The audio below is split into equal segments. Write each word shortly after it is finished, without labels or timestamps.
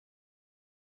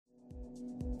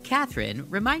Catherine,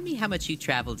 remind me how much you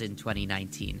traveled in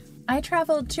 2019. I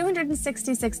traveled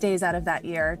 266 days out of that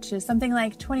year to something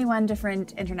like 21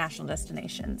 different international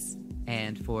destinations.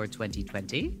 And for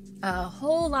 2020? A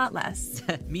whole lot less.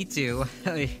 Me too.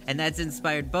 And that's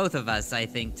inspired both of us, I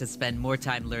think, to spend more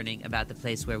time learning about the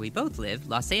place where we both live,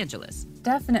 Los Angeles.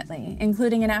 Definitely,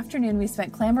 including an afternoon we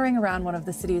spent clambering around one of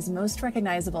the city's most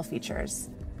recognizable features.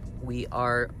 We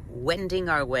are wending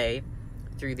our way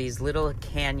through these little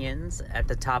canyons at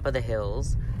the top of the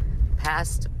hills,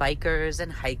 past bikers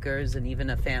and hikers and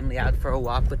even a family out for a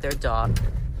walk with their dog.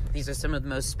 These are some of the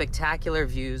most spectacular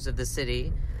views of the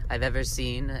city I've ever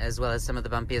seen, as well as some of the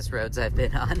bumpiest roads I've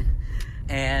been on.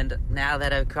 And now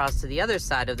that I've crossed to the other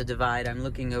side of the divide, I'm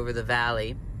looking over the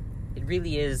valley. It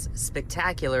really is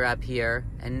spectacular up here,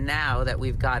 and now that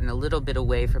we've gotten a little bit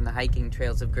away from the hiking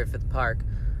trails of Griffith Park,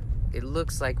 it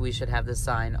looks like we should have the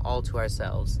sign all to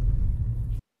ourselves.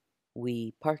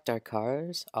 We parked our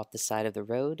cars off the side of the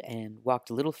road and walked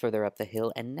a little further up the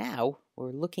hill, and now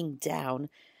we're looking down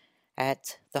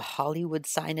at the Hollywood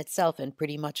sign itself and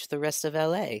pretty much the rest of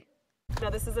LA. Now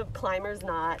this is a climber's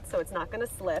knot, so it's not going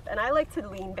to slip. And I like to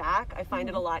lean back. I find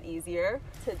it a lot easier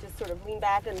to just sort of lean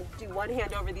back and do one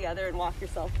hand over the other and walk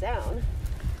yourself down.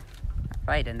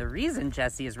 Right, and the reason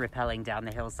Jessie is rappelling down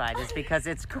the hillside is because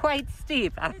it's quite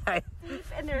steep. It's steep,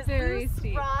 and there's Very loose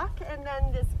steep. rock, and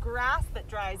then this grass that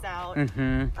dries out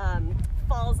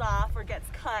falls off or gets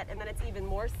cut, and then it's even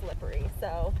more slippery.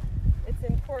 So it's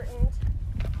important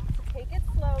to take it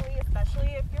slowly,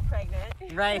 especially if you're pregnant.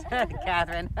 Right,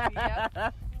 Catherine.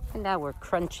 Yep. And now we're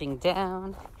crunching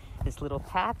down this little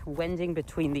path, wending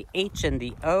between the H and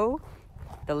the O.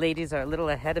 The ladies are a little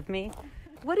ahead of me.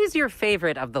 What is your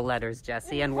favorite of the letters,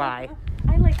 Jessie, and why?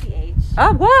 I like the H.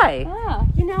 Oh, why?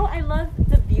 You know, I love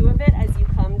the view of it as you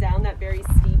come down that very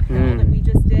steep hill that we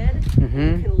just did. You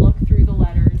can look through the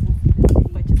letters and see the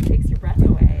city. It just takes your breath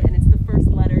away, and it's the first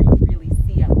letter you really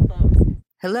see up close.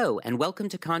 Hello, and welcome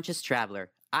to Conscious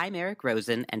Traveler. I'm Eric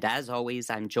Rosen, and as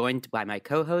always, I'm joined by my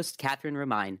co-host, Catherine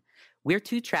Romine. We're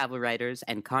two travel writers,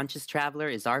 and Conscious Traveler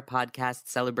is our podcast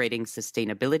celebrating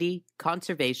sustainability,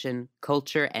 conservation,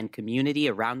 culture, and community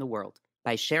around the world.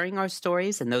 By sharing our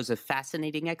stories and those of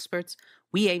fascinating experts,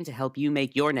 we aim to help you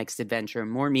make your next adventure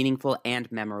more meaningful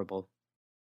and memorable.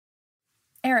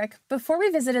 Eric, before we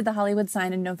visited the Hollywood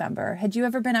sign in November, had you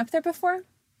ever been up there before?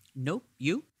 Nope,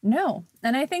 you? No.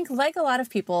 And I think, like a lot of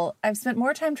people, I've spent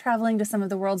more time traveling to some of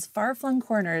the world's far-flung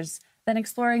corners than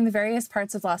exploring the various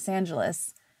parts of Los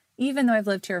Angeles, even though I've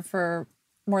lived here for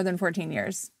more than 14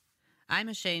 years. I'm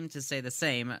ashamed to say the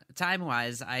same.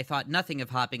 Time-wise, I thought nothing of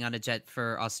hopping on a jet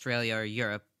for Australia or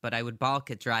Europe, but I would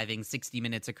balk at driving 60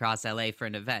 minutes across LA for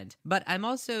an event. But I'm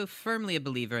also firmly a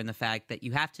believer in the fact that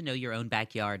you have to know your own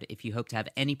backyard if you hope to have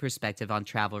any perspective on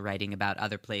travel writing about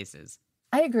other places.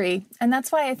 I agree, and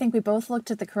that's why I think we both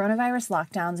looked at the coronavirus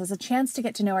lockdowns as a chance to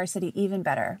get to know our city even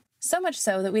better. So much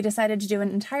so that we decided to do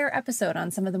an entire episode on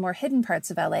some of the more hidden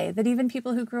parts of LA that even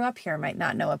people who grew up here might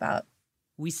not know about.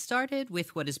 We started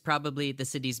with what is probably the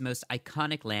city's most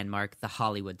iconic landmark, the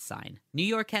Hollywood sign. New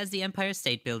York has the Empire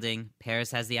State Building,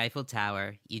 Paris has the Eiffel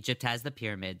Tower, Egypt has the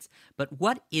pyramids. But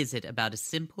what is it about a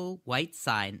simple, white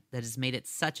sign that has made it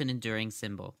such an enduring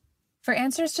symbol? For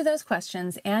answers to those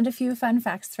questions and a few fun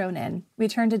facts thrown in, we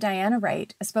turn to Diana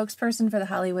Wright, a spokesperson for the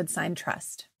Hollywood Sign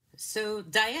Trust. So,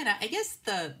 Diana, I guess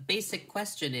the basic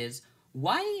question is,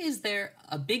 why is there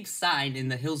a big sign in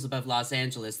the hills above Los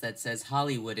Angeles that says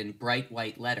Hollywood in bright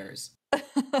white letters?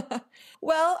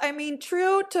 Well, I mean,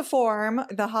 true to form,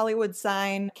 the Hollywood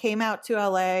sign came out to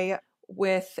LA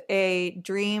with a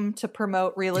dream to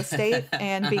promote real estate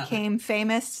and became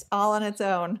famous all on its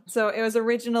own. So it was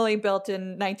originally built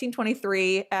in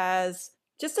 1923 as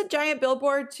just a giant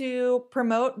billboard to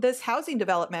promote this housing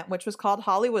development, which was called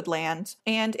Hollywoodland.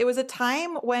 And it was a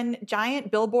time when giant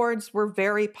billboards were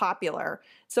very popular.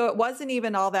 So it wasn't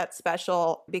even all that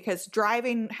special because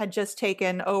driving had just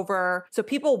taken over. So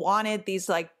people wanted these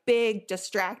like big,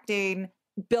 distracting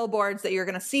billboards that you're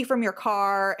going to see from your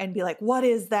car and be like, what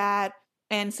is that?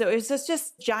 And so it was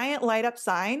just giant light up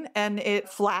sign, and it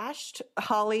flashed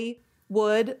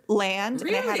Hollywood land.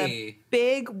 Really? And it had a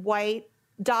big white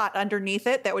dot underneath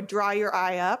it that would draw your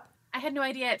eye up. I had no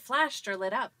idea it flashed or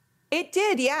lit up. It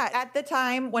did, yeah. At the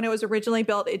time when it was originally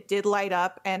built, it did light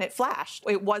up and it flashed.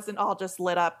 It wasn't all just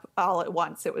lit up all at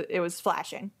once. It was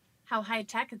flashing. How high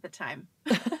tech at the time.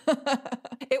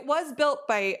 It was built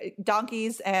by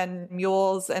donkeys and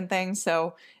mules and things,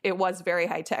 so it was very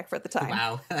high tech for the time.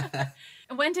 Wow.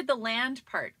 When did the land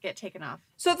part get taken off?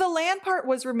 So the land part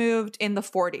was removed in the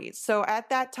 40s. So at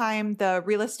that time, the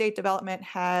real estate development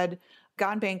had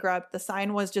gone bankrupt. The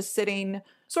sign was just sitting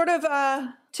sort of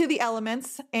to the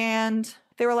elements. And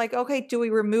they were like, okay, do we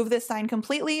remove this sign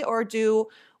completely or do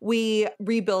we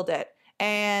rebuild it?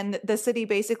 And the city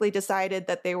basically decided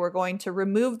that they were going to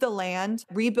remove the land,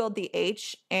 rebuild the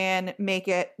H, and make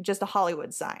it just a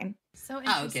Hollywood sign. So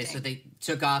interesting. Oh, okay. So they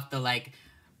took off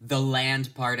the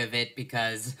land part of it,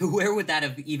 because where would that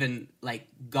have even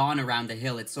gone around the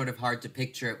hill? It's sort of hard to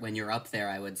picture it when you're up there,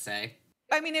 I would say.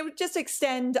 I mean, it would just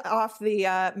extend off the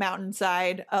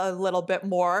mountainside a little bit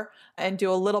more and do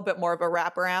a little bit more of a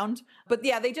wraparound. But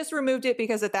yeah, they just removed it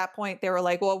because at that point they were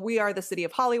like, well, we are the city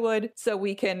of Hollywood, so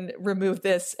we can remove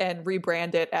this and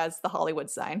rebrand it as the Hollywood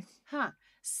sign. Huh.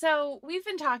 So we've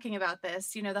been talking about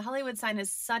this. You know, the Hollywood sign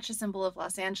is such a symbol of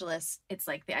Los Angeles. It's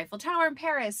like the Eiffel Tower in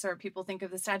Paris, or people think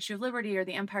of the Statue of Liberty or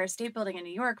the Empire State Building in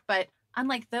New York. But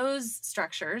unlike those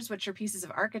structures, which are pieces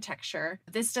of architecture,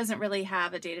 this doesn't really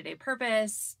have a day-to-day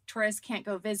purpose. Tourists can't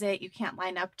go visit. You can't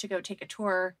line up to go take a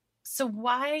tour. So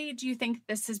why do you think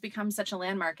this has become such a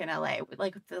landmark in LA,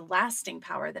 like the lasting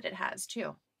power that it has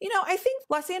too? You know, I think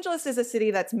Los Angeles is a city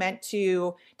that's meant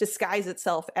to disguise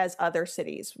itself as other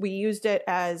cities. We used it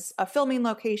as a filming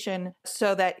location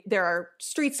so that there are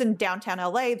streets in downtown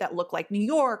LA that look like New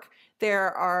York.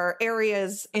 There are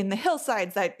areas in the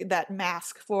hillsides that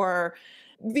mask for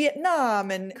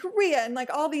Vietnam and Korea and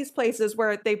all these places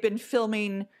where they've been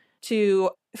filming to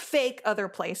fake other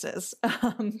places,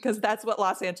 because that's what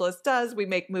Los Angeles does. We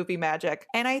make movie magic.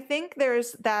 And I think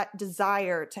there's that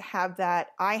desire to have that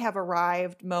I have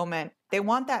arrived moment. They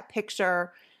want that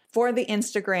picture for the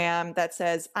Instagram that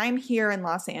says, I'm here in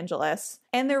Los Angeles.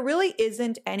 And there really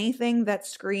isn't anything that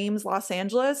screams Los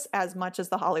Angeles as much as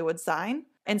the Hollywood sign.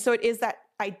 And so it is that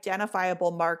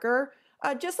identifiable marker,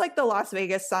 just like the Las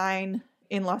Vegas sign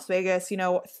in Las Vegas,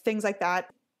 things like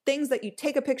that. Things that you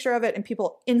take a picture of it and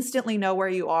people instantly know where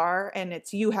you are and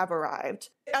it's you have arrived.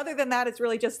 Other than that, it's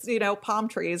really just, palm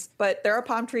trees, but there are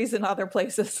palm trees in other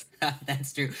places.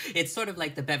 That's true. It's sort of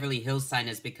like the Beverly Hills sign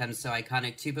has become so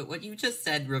iconic too, but what you just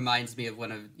said reminds me of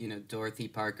one of, Dorothy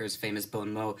Parker's famous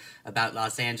bon mot about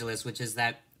Los Angeles, which is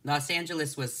that Los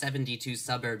Angeles was 72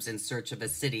 suburbs in search of a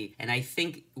city. And I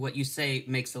think what you say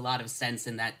makes a lot of sense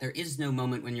in that there is no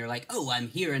moment when you're like, oh, I'm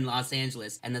here in Los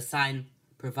Angeles, and the sign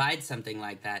provide something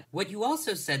like that. What you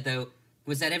also said, though,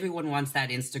 was that everyone wants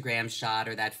that Instagram shot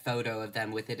or that photo of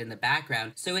them with it in the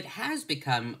background. So it has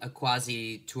become a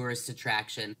quasi-tourist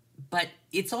attraction. But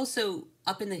it's also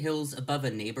up in the hills above a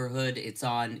neighborhood. It's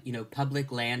on,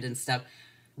 public land and stuff.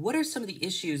 What are some of the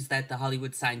issues that the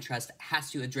Hollywood Sign Trust has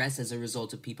to address as a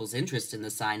result of people's interest in the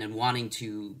sign and wanting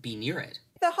to be near it?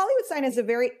 The Hollywood sign is a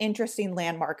very interesting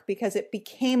landmark because it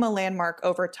became a landmark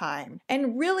over time.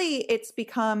 And really, it's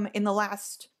become, in the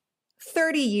last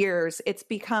 30 years, it's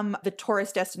become the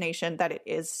tourist destination that it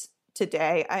is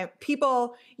today.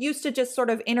 People used to just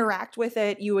sort of interact with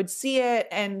it. You would see it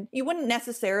and you wouldn't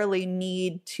necessarily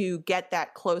need to get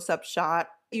that close-up shot.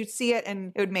 You'd see it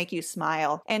and it would make you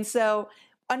smile. And so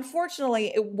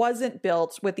unfortunately, it wasn't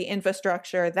built with the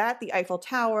infrastructure that the Eiffel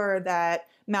Tower, that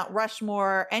Mount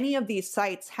Rushmore, any of these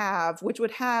sites have, which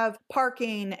would have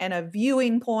parking and a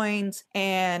viewing point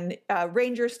and a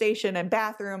ranger station and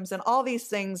bathrooms and all these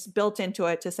things built into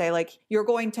it to say, you're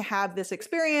going to have this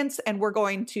experience and we're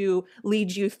going to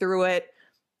lead you through it.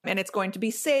 And it's going to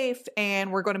be safe,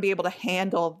 and we're going to be able to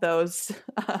handle those.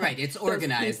 Right, it's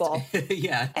organized.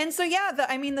 Yeah. And so,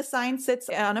 the sign sits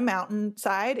on a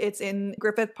mountainside. It's in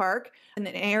Griffith Park, in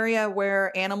an area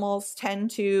where animals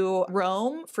tend to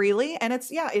roam freely. And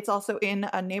it's also in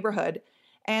a neighborhood.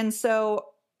 And so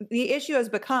the issue has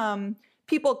become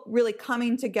people really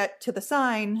coming to get to the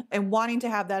sign and wanting to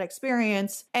have that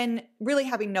experience and really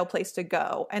having no place to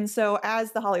go. And so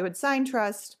as the Hollywood Sign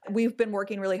Trust, we've been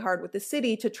working really hard with the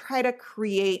city to try to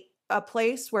create a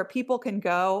place where people can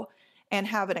go and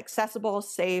have an accessible,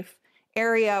 safe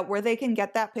area where they can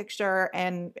get that picture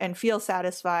and feel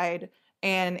satisfied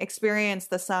and experience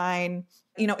the sign,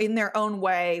 in their own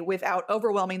way without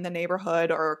overwhelming the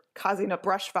neighborhood or causing a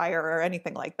brush fire or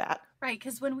anything like that. Right,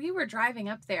 because when we were driving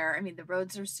up there, the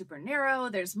roads are super narrow.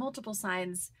 There's multiple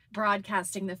signs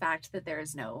broadcasting the fact that there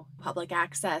is no public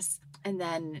access. And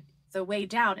then the way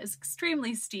down is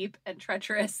extremely steep and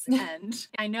treacherous. And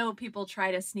I know people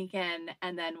try to sneak in.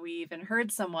 And then we even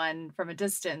heard someone from a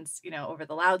distance, over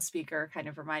the loudspeaker, kind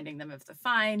of reminding them of the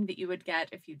fine that you would get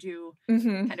if you do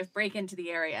kind of break into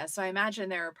the area. So I imagine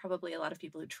there are probably a lot of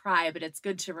people who try, but it's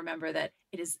good to remember that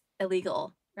it is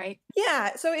illegal. Right?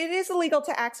 Yeah, so it is illegal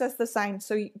to access the sign.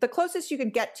 So the closest you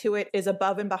can get to it is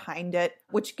above and behind it,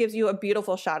 which gives you a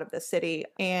beautiful shot of the city.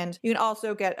 And you can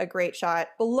also get a great shot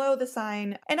below the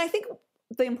sign. And I think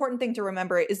the important thing to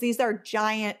remember is these are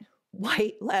giant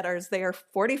white letters. They are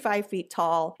 45 feet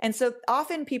tall. And so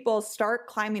often people start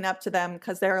climbing up to them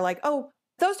because they're like, oh,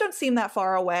 those don't seem that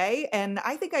far away, and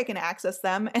I think I can access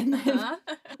them. And then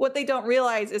what they don't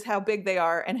realize is how big they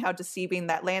are and how deceiving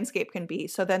that landscape can be.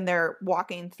 So then they're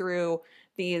walking through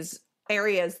these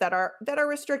areas that are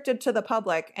restricted to the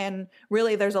public, and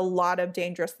really there's a lot of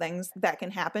dangerous things that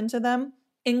can happen to them,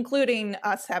 including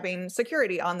us having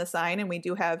security on the sign. And we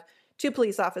do have 2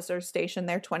 police officers stationed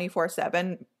there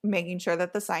 24/7, making sure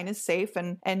that the sign is safe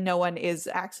and no one is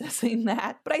accessing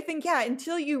that. But I think, yeah,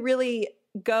 until you really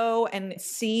go and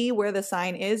see where the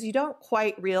sign is, you don't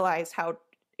quite realize how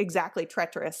exactly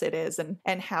treacherous it is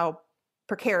and how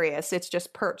precarious it's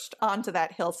just perched onto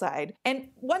that hillside. And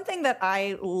one thing that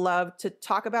I love to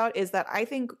talk about is that I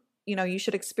think, you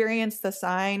should experience the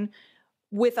sign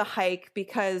with a hike,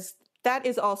 because that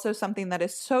is also something that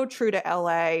is so true to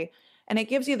LA. And it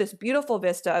gives you this beautiful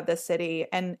vista of the city.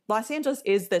 And Los Angeles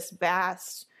is this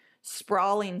vast,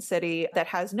 sprawling city that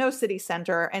has no city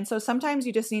center. And so sometimes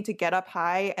you just need to get up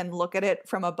high and look at it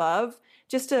from above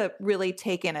just to really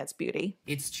take in its beauty.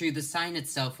 It's true. The sign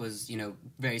itself was,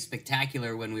 very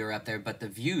spectacular when we were up there, but the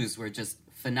views were just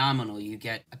phenomenal. You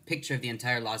get a picture of the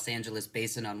entire Los Angeles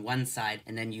basin on one side,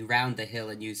 and then you round the hill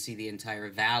and you see the entire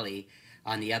valley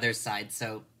on the other side.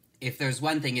 So if there's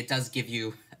one thing, it does give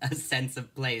you a sense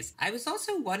of place. I was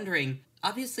also wondering,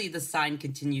 obviously the sign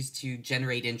continues to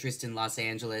generate interest in Los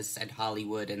Angeles and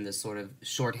Hollywood and the sort of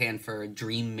shorthand for a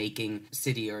dream-making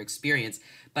city or experience,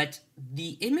 but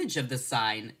the image of the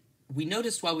sign, we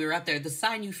noticed while we were up there, the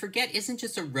sign, you forget, isn't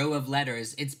just a row of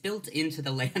letters. It's built into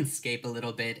the landscape a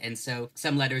little bit, and so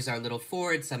some letters are a little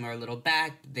forward, some are a little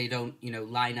back. They don't,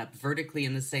 line up vertically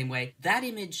in the same way. That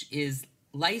image is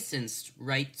licensed,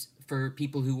 right, for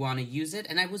people who want to use it,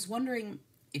 and I was wondering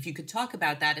if you could talk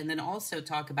about that, and then also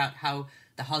talk about how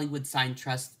the Hollywood Sign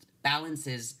Trust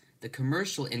balances the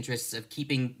commercial interests of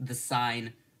keeping the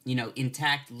sign,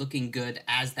 intact, looking good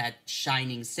as that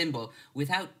shining symbol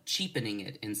without cheapening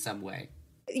it in some way.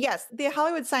 Yes, the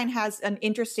Hollywood sign has an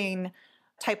interesting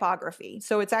typography.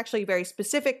 So it's actually very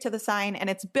specific to the sign, and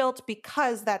it's built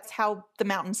because that's how the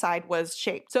mountainside was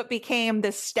shaped. So it became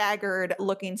this staggered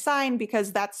looking sign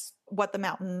because that's what the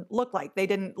mountain looked like. They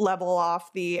didn't level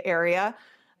off the area.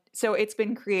 So it's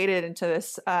been created into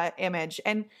this image.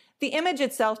 And the image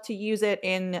itself, to use it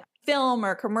in film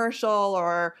or commercial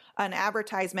or an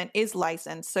advertisement, is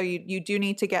licensed. So you do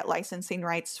need to get licensing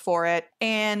rights for it.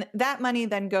 And that money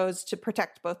then goes to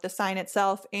protect both the sign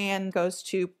itself and goes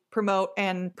to promote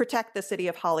and protect the city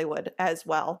of Hollywood as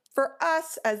well. For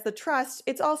us as the trust,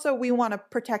 it's also, we want to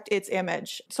protect its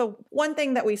image. So one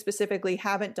thing that we specifically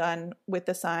haven't done with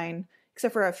the sign,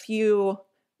 except for a few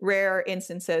rare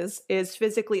instances, is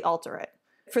physically alter it.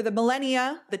 For the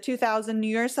millennia, the 2000 New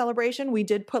Year's celebration, we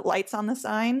did put lights on the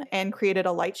sign and created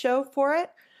a light show for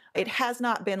it. It has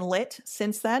not been lit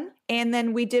since then. And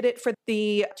then we did it for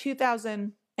the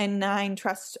 2009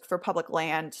 Trust for Public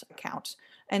Land account.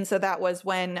 And so that was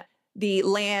when the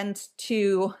land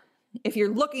to, if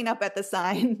you're looking up at the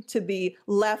sign, to the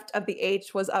left of the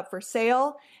H was up for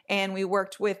sale. And we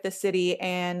worked with the city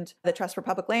and the Trust for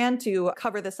Public Land to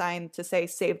cover the sign to say,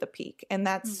 save the peak. And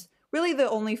that's really the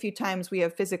only few times we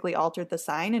have physically altered the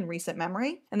sign in recent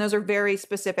memory. And those are very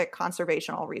specific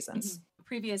conservational reasons.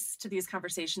 Previous to these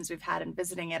conversations we've had in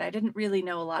visiting it, I didn't really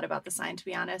know a lot about the sign, to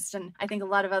be honest. And I think a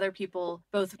lot of other people,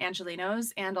 both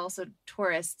Angelinos and also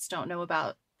tourists, don't know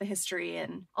about the history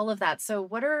and all of that. So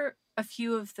what are a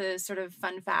few of the sort of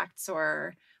fun facts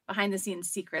or behind the scenes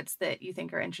secrets that you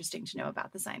think are interesting to know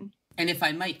about the sign? And if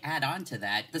I might add on to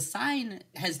that, the sign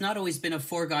has not always been a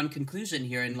foregone conclusion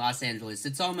here in Los Angeles.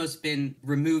 It's almost been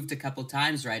removed a couple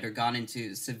times, right, or gone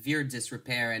into severe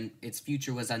disrepair, and its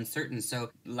future was uncertain. So,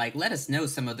 let us know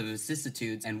some of the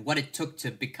vicissitudes and what it took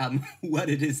to become what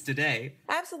it is today.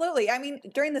 Absolutely. I mean,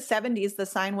 during the 70s, the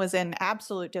sign was in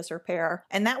absolute disrepair.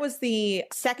 And that was the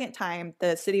second time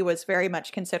the city was very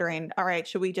much considering, all right,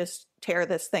 should we just tear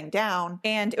this thing down?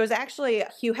 And it was actually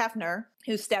Hugh Hefner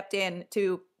who stepped in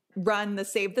to run the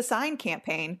Save the Sign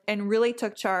campaign and really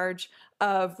took charge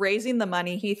of raising the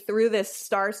money. He threw this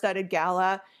star-studded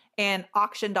gala and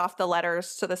auctioned off the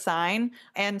letters to the sign.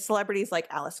 And celebrities like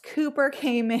Alice Cooper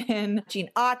came in,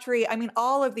 Gene Autry. I mean,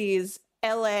 all of these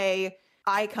LA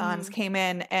icons came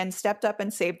in and stepped up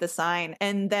and saved the sign.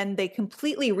 And then they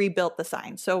completely rebuilt the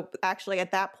sign. So actually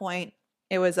at that point,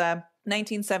 it was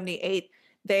 1978.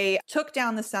 They took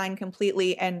down the sign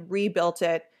completely and rebuilt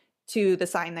it to the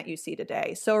sign that you see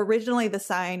today. So originally the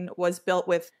sign was built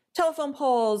with telephone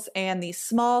poles and these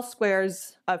small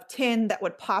squares of tin that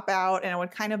would pop out, and it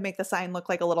would kind of make the sign look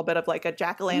like a little bit of like a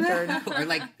jack-o'-lantern. Or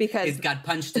like because it got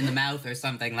punched in the mouth or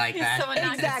something like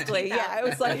that. Exactly. Yeah. It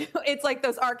was like, it's like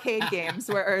those arcade games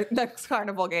or the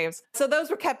carnival games. So those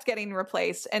were kept getting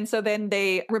replaced. And so then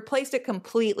they replaced it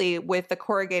completely with the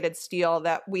corrugated steel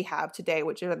that we have today,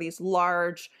 which are these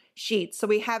large sheets. So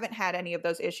we haven't had any of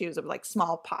those issues of like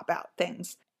small pop out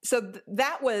things. So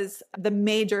that was the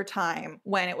major time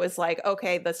when it was like,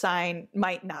 okay, the sign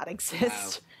might not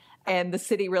exist. Wow. And the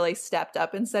city really stepped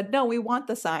up and said, no, we want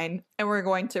the sign and we're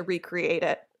going to recreate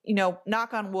it. You know,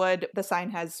 knock on wood, the sign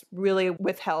has really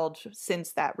withheld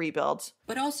since that rebuild.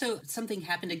 But also something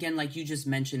happened again, like you just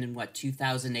mentioned in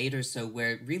 2008 or so,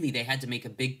 where really they had to make a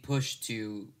big push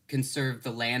to conserve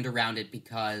the land around it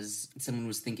because someone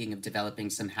was thinking of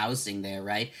developing some housing there,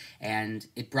 right? And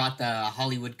it brought the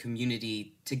Hollywood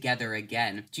community together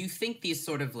again. Do you think these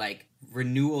sort of like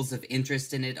renewals of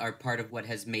interest in it are part of what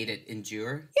has made it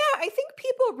endure? Yeah, I think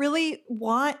people really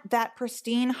want that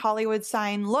pristine Hollywood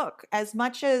sign look as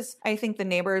much as I think the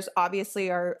neighbors obviously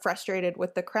are frustrated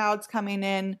with the crowds coming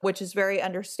in, which is very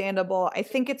understandable. I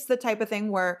think it's the type of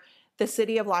thing where the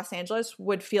city of Los Angeles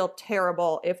would feel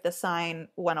terrible if the sign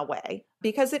went away,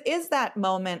 because it is that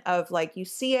moment of like, you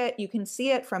see it, you can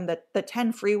see it from the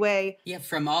 10 freeway. Yeah,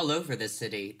 from all over the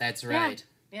city. That's right.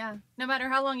 Yeah. No matter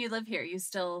how long you live here, you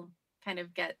still kind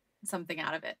of get something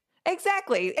out of it.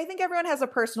 Exactly. I think everyone has a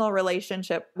personal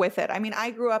relationship with it. I mean, I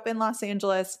grew up in Los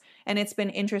Angeles, and it's been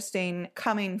interesting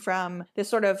coming from this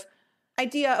sort of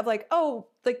idea of like, oh,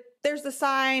 like there's the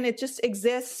sign, it just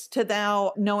exists, to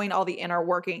now knowing all the inner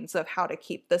workings of how to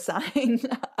keep the sign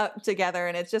up together.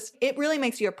 And it's just, it really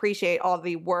makes you appreciate all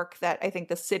the work that I think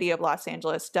the city of Los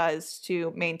Angeles does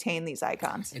to maintain these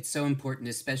icons. It's so important,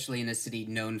 especially in a city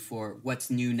known for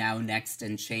what's new now, next,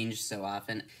 and change so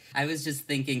often. I was just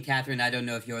thinking, Catherine, I don't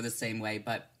know if you're the same way,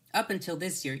 but up until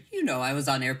this year, you know, I was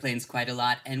on airplanes quite a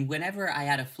lot, and whenever I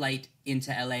had a flight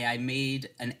into LA, I made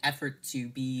an effort to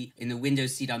be in the window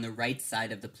seat on the right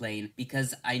side of the plane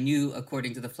because I knew,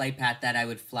 according to the flight path, that I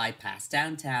would fly past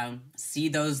downtown, see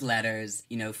those letters,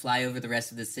 you know, fly over the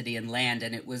rest of the city and land,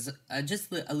 and it was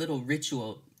just a little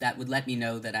ritual that would let me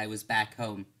know that I was back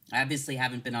home. I obviously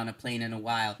haven't been on a plane in a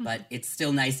while, but it's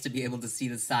still nice to be able to see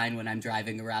the sign when I'm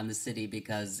driving around the city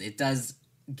because it does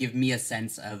give me a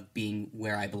sense of being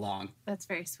where I belong. That's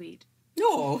very sweet.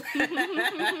 No.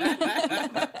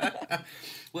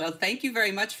 Well, thank you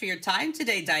very much for your time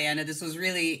today, Diana. This was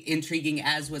really intriguing,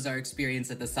 as was our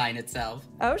experience at the sign itself.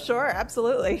 Oh, sure.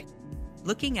 Absolutely.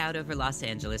 Looking out over Los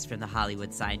Angeles from the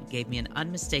Hollywood sign gave me an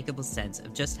unmistakable sense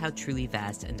of just how truly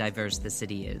vast and diverse the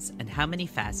city is, and how many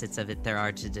facets of it there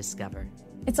are to discover.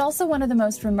 It's also one of the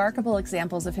most remarkable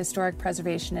examples of historic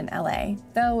preservation in LA,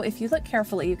 though if you look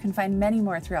carefully, you can find many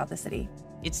more throughout the city.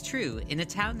 It's true, in a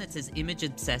town that's as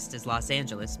image-obsessed as Los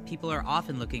Angeles, people are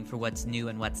often looking for what's new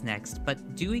and what's next,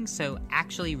 but doing so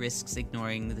actually risks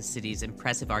ignoring the city's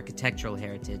impressive architectural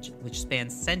heritage, which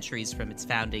spans centuries from its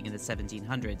founding in the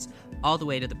 1700s all the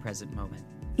way to the present moment.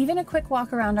 Even a quick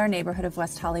walk around our neighborhood of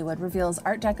West Hollywood reveals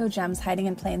Art Deco gems hiding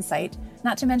in plain sight,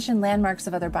 not to mention landmarks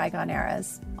of other bygone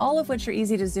eras, all of which are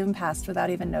easy to zoom past without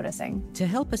even noticing. To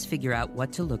help us figure out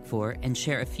what to look for and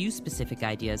share a few specific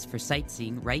ideas for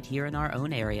sightseeing right here in our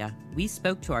own area, we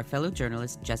spoke to our fellow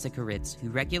journalist Jessica Ritz, who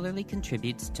regularly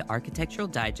contributes to Architectural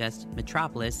Digest,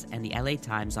 Metropolis, and the LA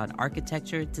Times on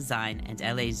architecture, design, and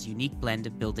LA's unique blend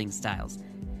of building styles.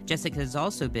 Jessica has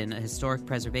also been a historic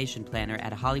preservation planner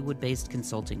at a Hollywood-based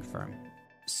consulting firm.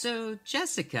 So,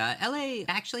 Jessica, LA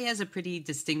actually has a pretty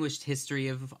distinguished history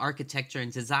of architecture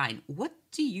and design. What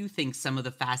do you think some of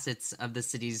the facets of the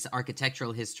city's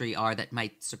architectural history are that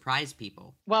might surprise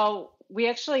people? Well, we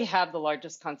actually have the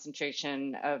largest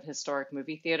concentration of historic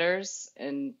movie theaters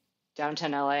in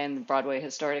downtown LA and the Broadway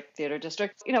Historic Theater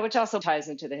District, which also ties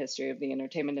into the history of the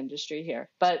entertainment industry here.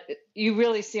 But you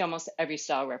really see almost every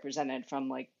style represented, from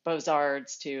like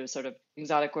Beaux-Arts to sort of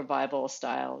exotic revival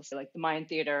styles, like the Mayan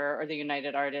Theater or the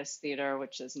United Artists Theater,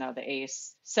 which is now the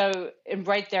ACE. So and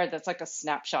right there, that's like a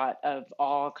snapshot of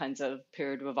all kinds of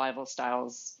period revival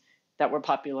styles that were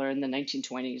popular in the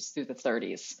 1920s through the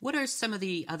 30s. What are some of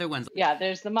the other ones? Yeah,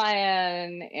 there's the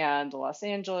Mayan and the Los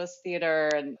Angeles Theater,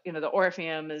 and the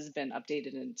Orpheum has been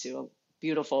updated into a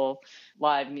beautiful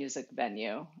live music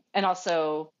venue. And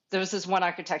also there was this one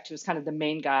architect who was kind of the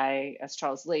main guy as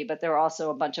Charles Lee, but there were also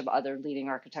a bunch of other leading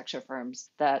architecture firms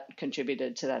that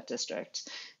contributed to that district.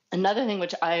 Another thing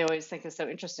which I always think is so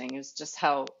interesting is just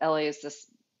how LA is this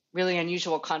really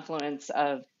unusual confluence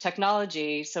of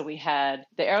technology. So we had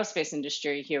the aerospace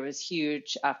industry here was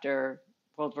huge after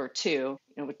World War II,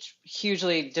 which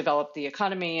hugely developed the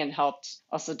economy and helped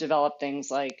also develop things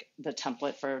like the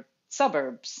template for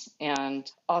suburbs. And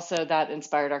also that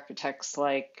inspired architects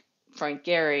like Frank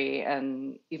Gehry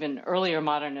and even earlier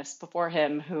modernists before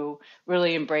him who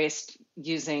really embraced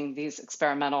using these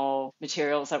experimental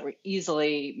materials that were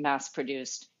easily mass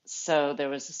produced. So there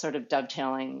was a sort of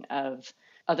dovetailing of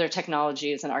other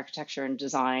technologies in architecture and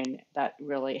design that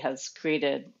really has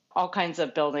created all kinds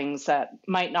of buildings that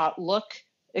might not look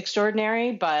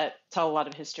extraordinary, but tell a lot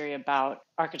of history about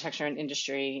architecture and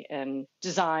industry and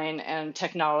design and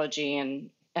technology,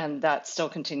 and that still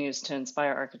continues to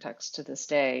inspire architects to this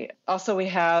day. Also, we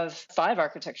have 5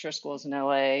 architecture schools in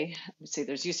LA. Let's see,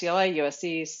 there's UCLA,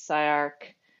 USC,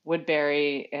 SCI-Arc,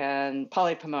 Woodbury, and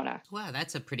Poly Pomona. Wow,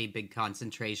 that's a pretty big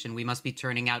concentration. We must be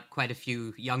turning out quite a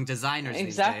few young designers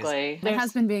Exactly. these days. My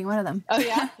husband being one of them. Oh,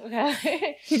 yeah?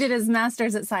 Okay. He did his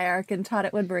master's at SCI-Arc and taught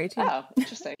at Woodbury, too. Oh,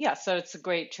 interesting. Yeah, so it's a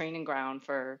great training ground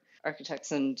for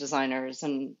architects and designers,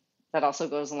 and that also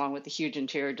goes along with the huge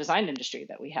interior design industry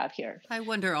that we have here. I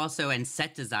wonder also, and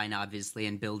set design, obviously,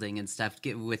 and building and stuff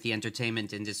with the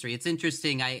entertainment industry. It's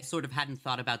interesting. I sort of hadn't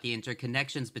thought about the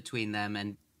interconnections between them,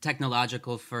 and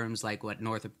technological firms like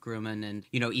Northrop Grumman and,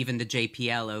 even the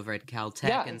JPL over at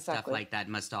Caltech and stuff like that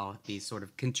must all be sort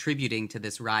of contributing to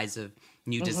this rise of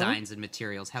new designs and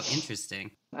materials. How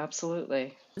interesting.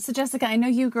 Absolutely. So, Jessica, I know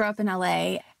you grew up in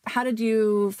LA. How did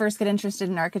you first get interested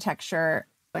in architecture?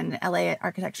 In LA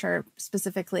architecture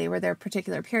specifically, were there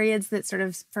particular periods that sort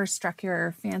of first struck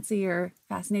your fancy or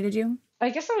fascinated you? I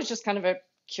guess I was just kind of a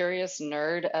curious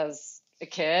nerd as a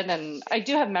kid. And I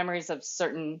do have memories of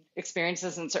certain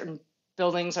experiences in certain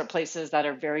buildings or places that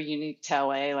are very unique to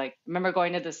LA. Like, I remember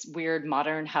going to this weird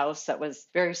modern house that was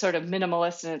very sort of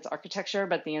minimalist in its architecture,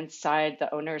 but the inside,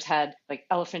 the owners had like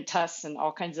elephant tusks and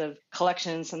all kinds of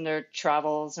collections from their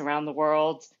travels around the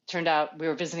world. Turned out we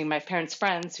were visiting my parents'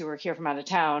 friends who were here from out of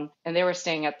town, and they were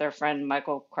staying at their friend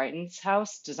Michael Crichton's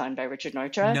house, designed by Richard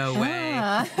Neutra. No way.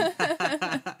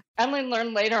 I only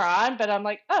learned later on, but I'm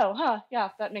like, yeah,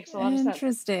 that makes a lot of sense.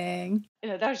 Interesting.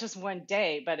 That was just one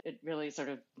day, but it really sort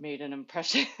of made an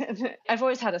impression. I've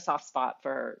always had a soft spot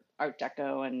for Art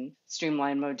Deco and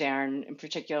streamlined modern in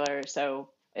particular. So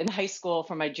in high school,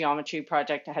 for my geometry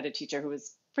project, I had a teacher who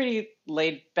was pretty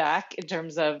laid back in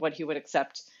terms of what he would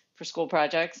accept for school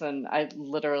projects. And I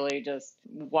literally just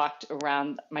walked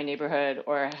around my neighborhood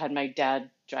or had my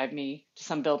dad drive me to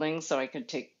some buildings so I could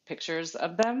take pictures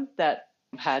of them that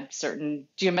had certain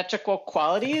geometrical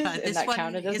qualities, and that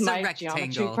counted as my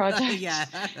geometry project.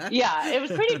 Yeah, it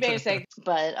was pretty basic,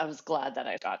 but I was glad that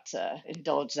I got to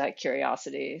indulge that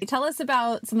curiosity. Tell us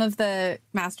about some of the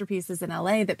masterpieces in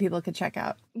LA that people could check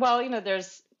out. Well,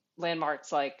 there's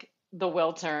landmarks like the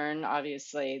Wiltern,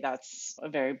 obviously, that's a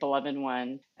very beloved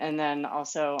one. And then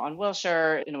also on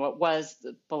Wilshire, what was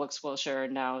the Bullock's Wilshire,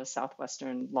 now is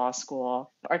Southwestern Law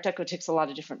School. Art Deco takes a lot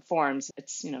of different forms.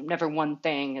 It's, never one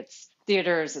thing. It's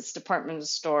theaters, it's department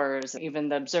stores, even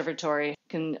the observatory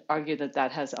can argue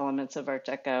that has elements of Art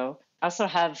Deco. I also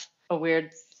have a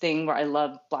weird thing where I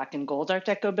love black and gold Art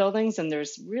Deco buildings, and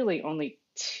there's really only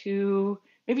 2,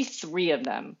 maybe 3 of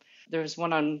them. There's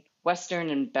one on Western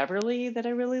and Beverly that I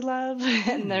really love.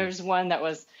 And there's one that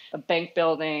was a bank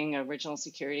building, original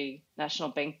security National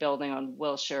Bank building on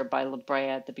Wilshire by La Brea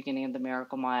at the beginning of the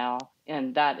Miracle Mile.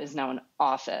 And that is now an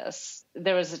office.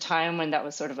 There was a time when that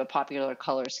was sort of a popular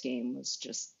color scheme, was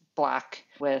just black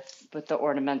with the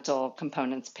ornamental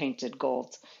components painted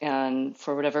gold. And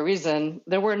for whatever reason,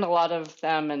 there weren't a lot of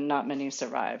them and not many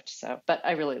survived. So, but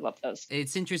I really love those.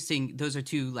 It's interesting. Those are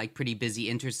 2 pretty busy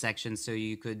intersections, so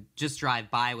you could just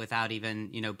drive by without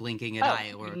even, blinking an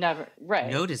eye or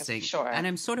noticing. Sure. And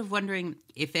I'm sort of wondering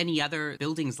if any other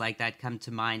buildings like that come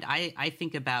to mind. I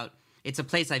think about, it's a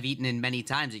place I've eaten in many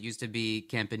times. It used to be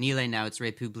Campanile, now it's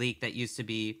République. That used to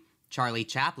be Charlie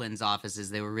Chaplin's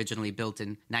offices. They were originally built in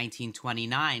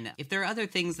 1929. If there are other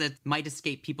things that might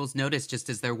escape people's notice just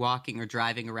as they're walking or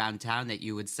driving around town that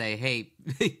you would say, hey,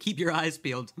 keep your eyes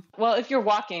peeled. Well, if you're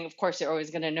walking, of course, you're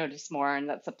always going to notice more. And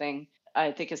that's something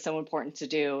I think is so important to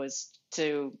do, is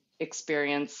to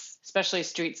experience, especially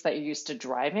streets that you're used to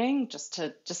driving, just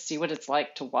to see what it's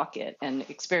like to walk it and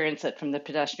experience it from the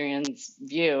pedestrian's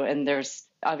view. And there's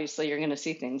obviously you're going to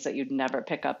see things that you'd never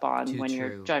pick up on when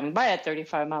you're driving by at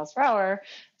 35 miles per hour.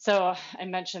 So I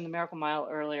mentioned the Miracle Mile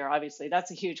earlier. Obviously,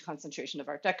 that's a huge concentration of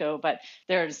Art Deco, but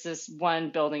there's this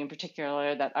one building in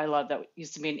particular that I love that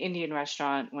used to be an Indian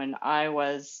restaurant when I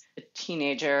was a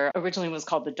teenager. Originally it was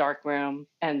called the Dark Room,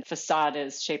 and the facade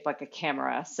is shaped like a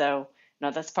camera. So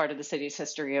that's part of the city's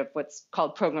history of what's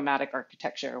called programmatic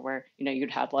architecture, where, you'd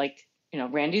have like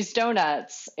Randy's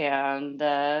Donuts and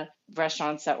the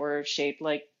restaurants that were shaped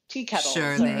like tea kettles.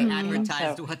 Sure, they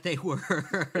advertised what they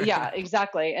were. Yeah,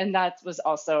 exactly. And that was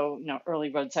also, early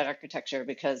roadside architecture,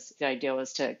 because the idea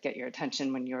was to get your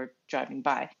attention when you're driving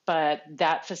by. But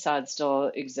that facade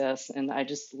still exists. And I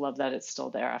just love that it's still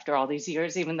there after all these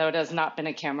years, even though it has not been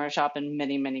a camera shop in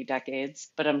many, many decades.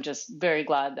 But I'm just very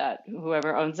glad that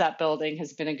whoever owns that building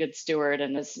has been a good steward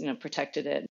and has, protected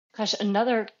it. Gosh,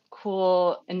 another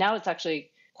cool, and now it's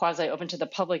actually quasi open to the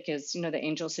public, is the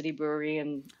Angel City Brewery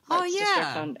and Arts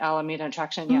District on Alameda and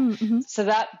Traction. Yeah. Mm-hmm. So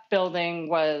that building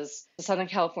was the Southern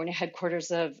California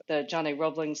headquarters of the John A.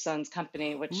 Roebling Sons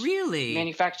Company, which really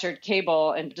manufactured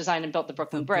cable and designed and built the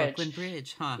Brooklyn Bridge. Brooklyn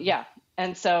Bridge, huh? Yeah.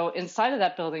 And so inside of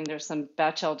that building, there's some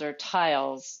Batchelder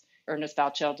tiles. Ernest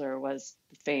Batchelder was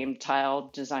the famed tile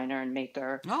designer and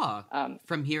maker. Oh,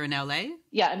 from here in LA?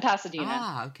 Yeah, in Pasadena.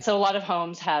 Ah, okay. So a lot of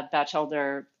homes have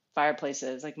Batchelder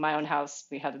fireplaces. Like my own house,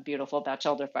 we have a beautiful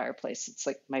Batchelder fireplace. It's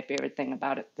like my favorite thing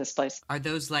about this place. Are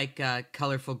those like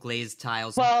colorful glazed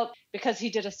tiles? Well, because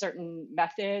he did a certain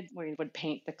method where he would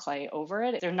paint the clay over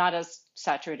it, they're not as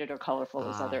saturated or colorful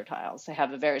as other tiles. They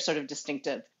have a very sort of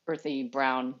distinctive earthy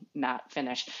brown matte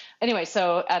finish. Anyway,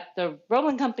 so at the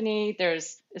Roebling Company,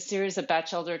 there's a series of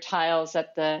Batchelder tiles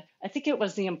that I think it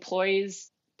was the employees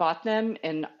bought them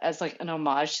as like an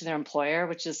homage to their employer,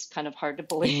 which is kind of hard to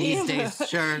believe. These days,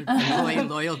 sure. Employee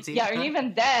loyalty. Yeah, and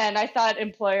even then, I thought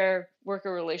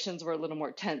employer-worker relations were a little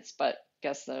more tense, but I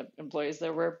guess the employees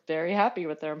there were very happy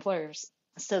with their employers.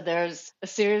 So there's a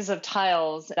series of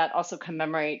tiles that also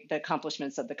commemorate the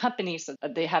accomplishments of the company. So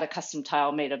they had a custom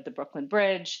tile made of the Brooklyn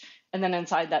Bridge. And then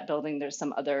inside that building, there's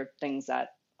some other things that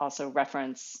also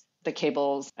reference the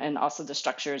cables and also the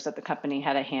structures that the company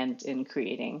had a hand in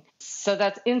creating. So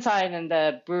that's inside, and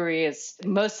the brewery is,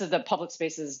 most of the public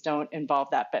spaces don't involve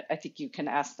that, but I think you can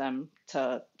ask them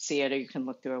to see it, or you can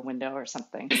look through a window or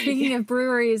something. Speaking of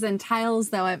breweries and tiles,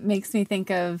 though, it makes me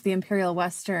think of the Imperial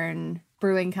Western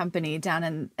Brewing Company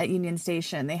down at Union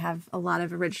Station. They have a lot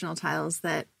of original tiles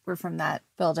that were from that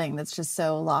building that's just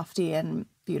so lofty and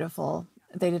beautiful.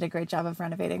 They did a great job of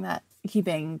renovating that,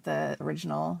 keeping the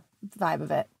original vibe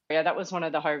of it. Yeah, that was one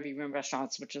of the Harvey Room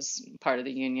restaurants, which is part of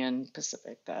the Union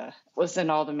Pacific. Was in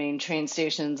all the main train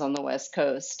stations on the West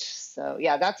Coast. So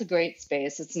yeah, that's a great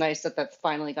space. It's nice that that's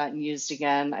finally gotten used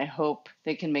again. I hope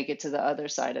they can make it to the other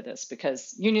side of this,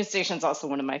 because Union Station is also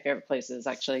one of my favorite places.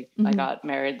 Actually, I got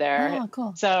married there. Oh,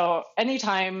 cool. So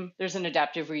anytime there's an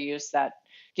adaptive reuse that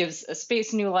gives a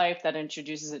space new life, that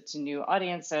introduces it to new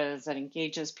audiences, that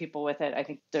engages people with it, I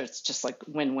think there's just like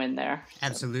win-win there.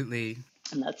 Absolutely.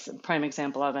 And that's a prime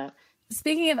example of it.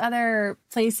 Speaking of other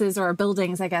places or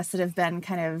buildings, I guess, that have been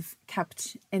kind of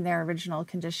kept in their original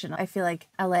condition, I feel like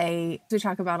LA, we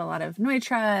talk about a lot of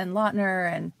Neutra and Lautner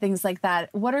and things like that.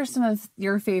 What are some of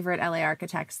your favorite LA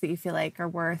architects that you feel like are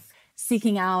worth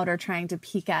seeking out or trying to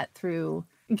peek at through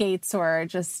gates or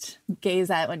just gaze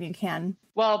at when you can?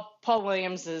 Well, Paul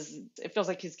Williams it feels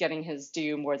like he's getting his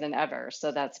due more than ever.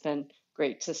 So that's been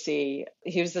great to see.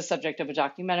 He was the subject of a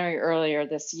documentary earlier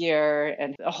this year,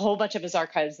 and a whole bunch of his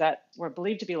archives that were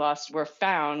believed to be lost were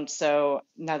found. So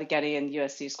now the Getty and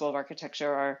USC School of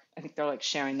Architecture I think they're like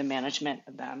sharing the management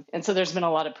of them. And so there's been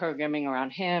a lot of programming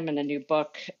around him, and a new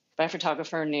book by a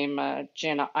photographer named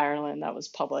Jana Ireland that was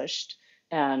published.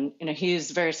 And,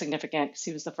 he's very significant because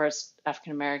he was the first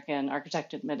African-American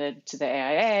architect admitted to the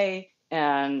AIA,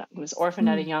 and he was orphaned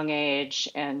at a young age,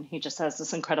 and he just has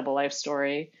this incredible life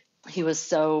story. He was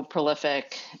so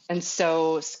prolific and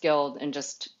so skilled in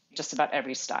just about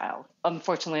every style.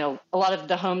 Unfortunately, a lot of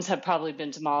the homes have probably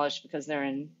been demolished because they're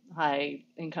in high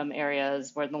income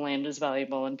areas where the land is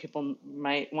valuable and people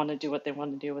might want to do what they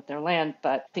want to do with their land.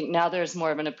 But I think now there's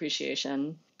more of an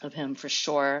appreciation of him for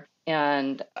sure.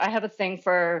 And I have a thing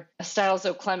for Styles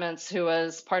O. Clements, who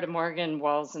was part of Morgan,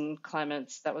 Walls and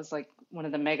Clements. That was like one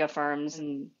of the mega firms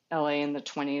in LA in the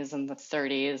 20s and the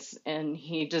 30s. And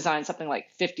he designed something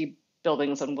like 50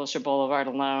 buildings on Wilshire Boulevard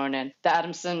alone. And the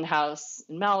Adamson House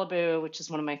in Malibu, which is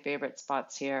one of my favorite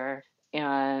spots here.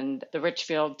 And the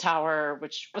Richfield Tower,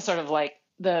 which was sort of like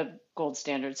the gold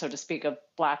standard, so to speak, of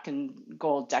black and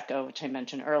gold deco, which I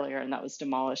mentioned earlier, and that was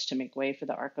demolished to make way for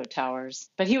the Arco Towers.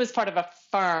 But he was part of a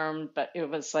firm, but it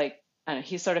was like, I don't know,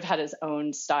 he sort of had his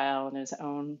own style and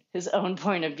his own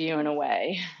point of view in a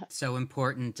way. So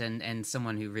important, and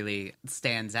someone who really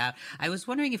stands out. I was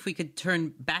wondering if we could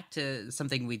turn back to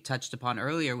something we touched upon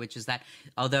earlier, which is that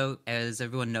although, as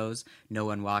everyone knows, no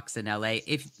one walks in LA,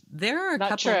 if there are a Not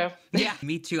couple... true. Yeah,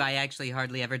 me too. I actually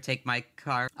hardly ever take my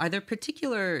car. Are there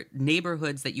particular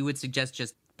neighborhoods that you would suggest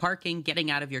just parking,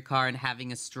 getting out of your car and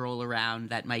having a stroll around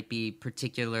that might be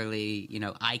particularly,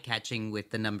 eye-catching with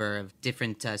the number of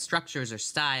different structures or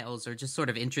styles or just sort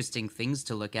of interesting things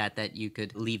to look at that you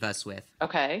could leave us with?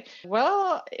 Okay.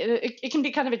 Well, it can be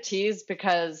kind of a tease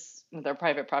because they're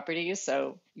private properties,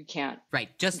 so you can't. Right.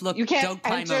 Just look. You can't don't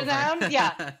climb enter over. them.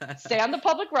 Yeah. Stay on the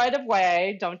public right of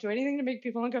way. Don't do anything to make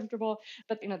people uncomfortable.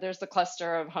 But there's the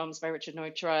cluster of homes by Richard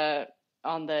Neutra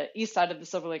on the east side of the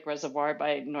Silver Lake Reservoir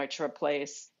by Neutra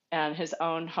Place, and his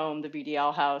own home, the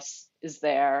VDL house, is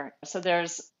there. So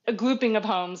there's a grouping of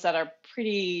homes that are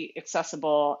pretty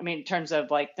accessible. I mean, in terms of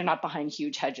they're not behind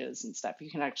huge hedges and stuff.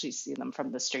 You can actually see them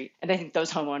from the street. And I think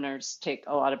those homeowners take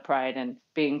a lot of pride in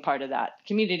being part of that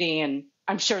community. And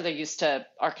I'm sure they're used to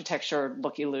architecture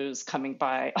looky-loos coming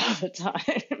by all the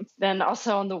time. Then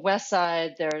also on the west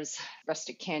side, there's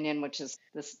Rustic Canyon, which is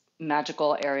this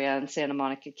magical area in Santa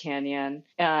Monica Canyon.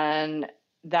 And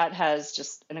that has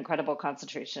just an incredible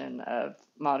concentration of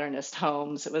modernist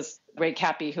homes. It was Ray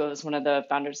Cappy, who was one of the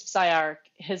founders of SciArc.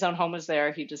 His own home was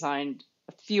there. He designed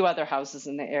a few other houses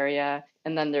in the area.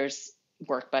 And then there's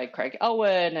work by Craig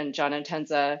Elwood and John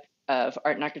Intenza of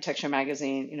Art and Architecture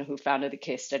magazine, who founded the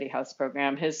Case Study House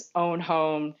program. His own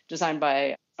home, designed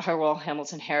by Harwell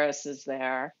Hamilton Harris, is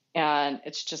there. And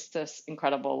it's just this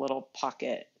incredible little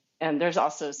pocket. And there's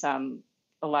also some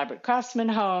elaborate craftsman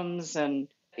homes, and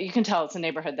you can tell it's a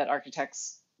neighborhood that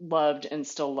architects loved and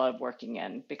still love working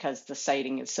in because the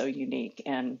siting is so unique,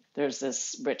 and there's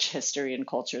this rich history and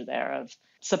culture there of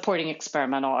supporting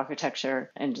experimental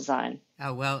architecture and design.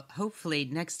 Oh, well, hopefully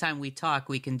next time we talk,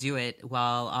 we can do it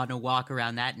while on a walk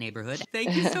around that neighborhood.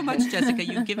 Thank you so much, Jessica.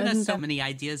 You've given us so many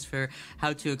ideas for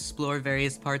how to explore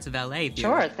various parts of LA.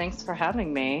 Sure. Thanks for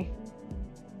having me.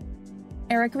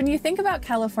 Eric, when you think about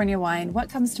California wine, what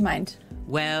comes to mind?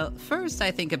 Well, first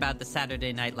I think about the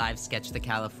Saturday Night Live sketch, The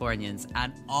Californians,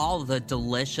 and all the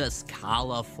delicious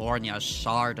California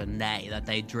Chardonnay that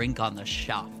they drink on the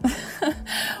shelf.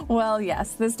 Well,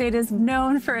 yes, the state is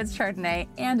known for its Chardonnay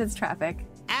and its traffic.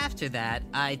 After that,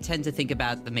 I tend to think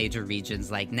about the major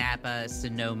regions like Napa,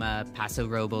 Sonoma, Paso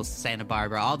Robles, Santa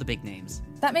Barbara, all the big names.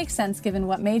 That makes sense given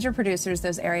what major producers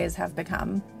those areas have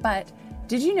become. But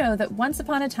did you know that once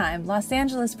upon a time, Los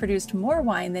Angeles produced more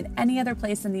wine than any other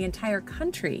place in the entire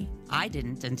country? I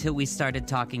didn't until we started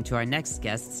talking to our next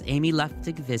guests, Amy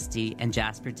Luftig-Visti and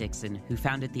Jasper Dixon, who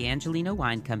founded the Angelino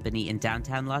Wine Company in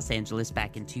downtown Los Angeles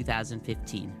back in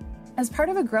 2015. As part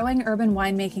of a growing urban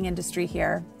winemaking industry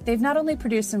here, they've not only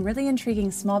produced some really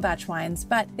intriguing small batch wines,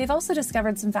 but they've also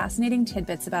discovered some fascinating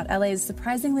tidbits about LA's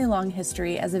surprisingly long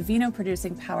history as a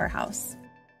vino-producing powerhouse.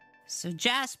 So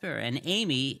Jasper and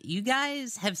Amy, you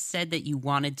guys have said that you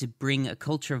wanted to bring a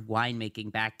culture of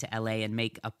winemaking back to LA and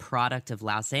make a product of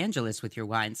Los Angeles with your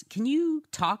wines. Can you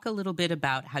talk a little bit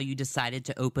about how you decided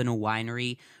to open a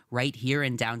winery right here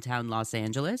in downtown Los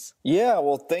Angeles? Yeah,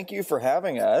 well, thank you for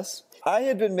having us. I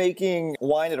had been making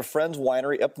wine at a friend's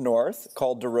winery up north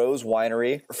called DeRose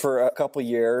Winery for a couple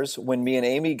years when me and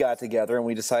Amy got together and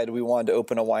we decided we wanted to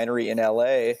open a winery in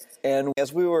LA. And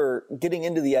as we were getting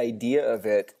into the idea of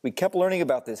it, we kept learning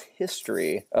about this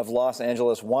history of Los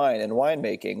Angeles wine and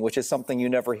winemaking, which is something you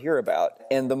never hear about.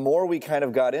 And the more we kind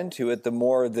of got into it, the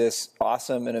more this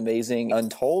awesome and amazing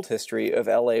untold history of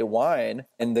LA wine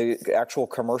and the actual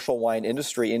commercial wine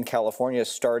industry in California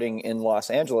starting in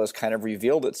Los Angeles kind of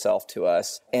revealed itself to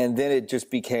us. And then it just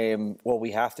became, well,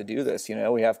 we have to do this,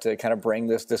 we have to kind of bring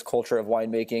this culture of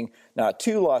winemaking, not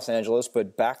to Los Angeles,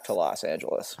 but back to Los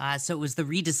Angeles. So it was the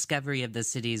rediscovery of the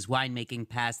city's winemaking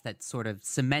past that sort of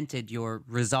cemented your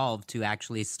resolve to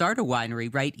actually start a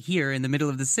winery right here in the middle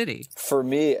of the city. For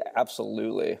me,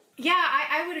 absolutely. Yeah,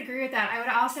 I would agree with that. I would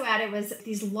also add it was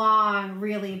these long,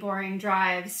 really boring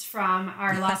drives from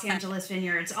our Los Angeles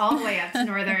vineyards all the way up to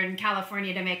Northern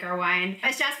California to make our wine.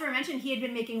 As Jasper mentioned, he had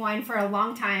been making wine for a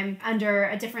long time under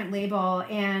a different label,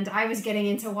 and I was getting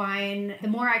into wine. The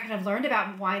more I kind of learned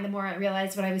about wine, the more I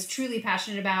realized what I was truly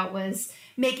passionate about was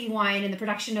making wine and the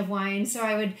production of wine. So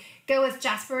I would go with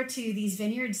Jasper to these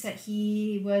vineyards that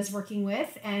he was working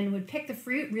with and would pick the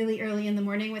fruit really early in the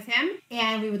morning with him.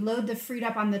 And we would load the fruit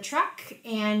up on the truck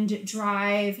and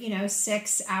drive,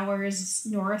 6 hours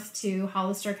north to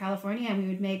Hollister, California. And we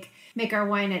would make our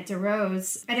wine at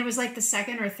DeRose. And it was like the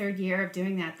second or third year of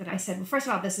doing that I said, well, first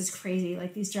of all, this is crazy.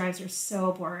 Like, these drives are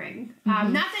so boring.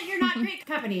 Not that you're not great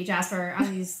company, Jasper,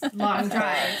 on these long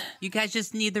drives. You guys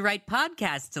just need the right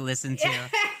podcast to listen to.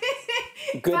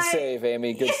 Good save,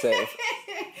 Amy. Good save.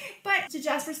 But to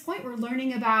Jasper's point, we're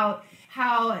learning about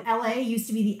how LA used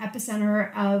to be the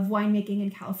epicenter of winemaking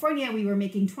in California. We were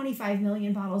making 25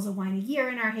 million bottles of wine a year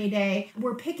in our heyday.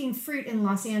 We're picking fruit in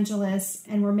Los Angeles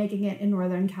and we're making it in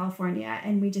Northern California.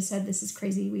 And we just said, this is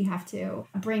crazy. We have to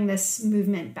bring this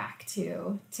movement back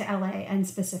to LA and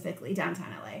specifically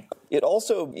downtown LA. It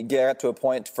also got to a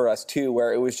point for us, too,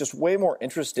 where it was just way more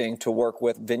interesting to work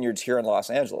with vineyards here in Los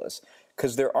Angeles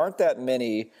because there aren't that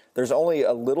many. There's only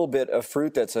a little bit of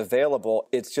fruit that's available.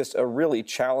 It's just a really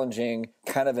challenging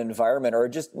kind of environment, or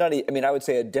just not, I mean, I would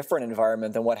say a different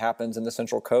environment than what happens in the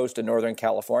Central Coast in Northern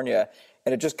California.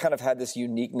 And it just kind of had this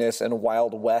uniqueness and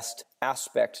Wild West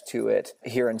aspect to it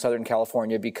here in Southern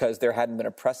California because there hadn't been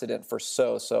a precedent for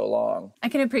so long. I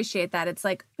can appreciate that. It's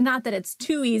like, not that it's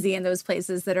too easy in those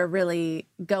places that are really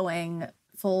going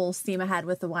full steam ahead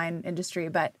with the wine industry,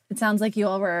 but it sounds like you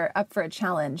all were up for a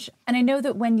challenge. And I know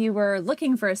that when you were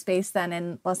looking for a space then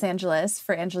in Los Angeles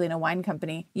for Angelina Wine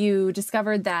Company, you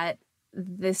discovered that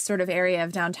this sort of area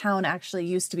of downtown actually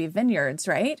used to be vineyards,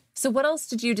 right? So what else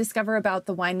did you discover about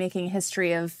the winemaking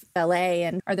history of LA?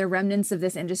 And are there remnants of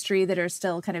this industry that are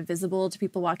still kind of visible to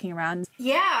people walking around?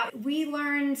 Yeah, we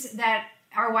learned that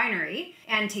our winery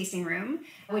and tasting room,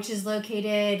 which is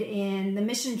located in the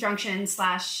Mission Junction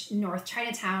 / North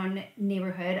Chinatown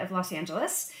neighborhood of Los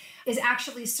Angeles, is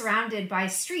actually surrounded by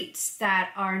streets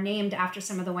that are named after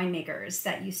some of the winemakers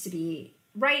that used to be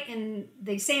right in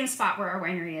the same spot where our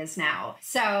winery is now.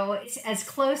 So it's as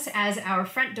close as our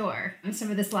front door and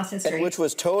some of this lost history. And which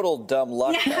was total dumb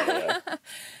luck. Yeah.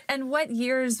 And what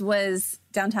years was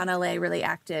downtown LA really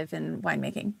active in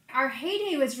winemaking? Our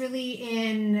heyday was really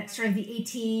in sort of the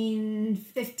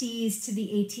 1850s to the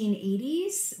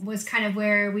 1880s was kind of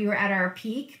where we were at our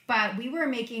peak, but we were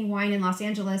making wine in Los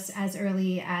Angeles as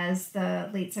early as the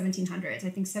late 1700s. I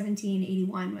think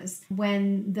 1781 was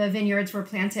when the vineyards were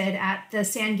planted at the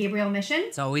San Gabriel Mission.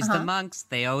 It's always the monks.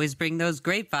 They always bring those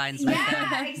grapevines with them.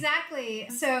 Yeah, exactly.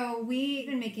 So we've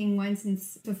been making wine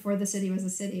since before the city was a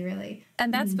city, really.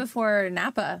 And that's before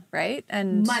Napa, right?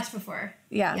 And much before.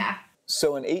 Yeah. Yeah.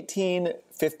 So in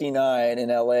 1859 in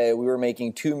LA, we were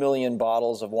making 2 million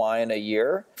bottles of wine a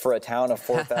year for a town of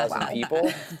 4,000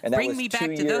 people. And that Bring was me 2 back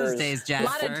to years. those days, Jasper.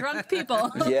 a lot of drunk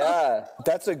people. Yeah,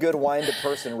 that's a good wine to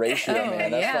person ratio,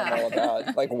 man. That's what I'm all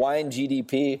about. Like wine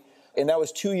GDP. And that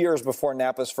was 2 years before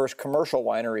Napa's first commercial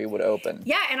winery would open.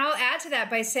 Yeah, and I'll add to that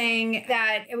by saying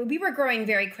that we were growing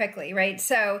very quickly, right?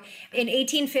 So in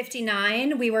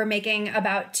 1859, we were making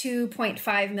about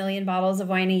 2.5 million bottles of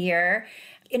wine a year.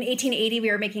 In 1880,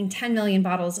 we were making 10 million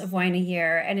bottles of wine a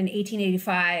year. And in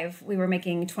 1885, we were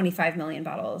making 25 million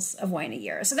bottles of wine a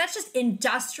year. So that's just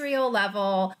industrial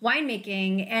level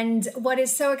winemaking. And what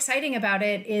is so exciting about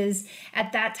it is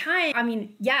at that time, I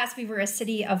mean, yes, we were a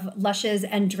city of lushes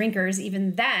and drinkers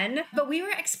even then, but we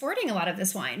were exporting a lot of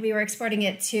this wine. We were exporting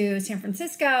it to San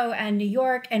Francisco and New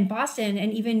York and Boston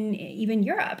and even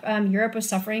Europe. Europe was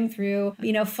suffering through,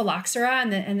 phylloxera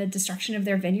and the destruction of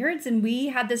their vineyards. And we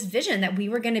had this vision that we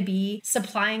were going to be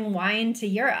supplying wine to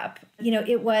Europe.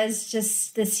 It was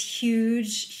just this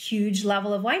huge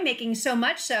level of winemaking, so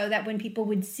much so that when people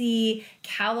would see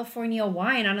California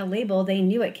wine on a label, they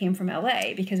knew it came from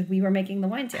LA because we were making the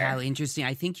wines here. How interesting.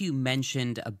 I think you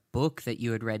mentioned a book that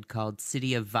you had read called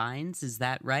City of Vines. Is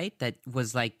that right? That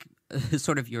was like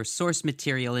sort of your source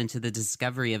material into the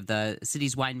discovery of the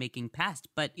city's winemaking past.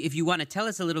 But if you want to tell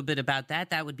us a little bit about that,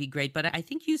 that would be great. But I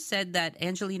think you said that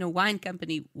Angelina Wine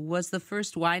Company was the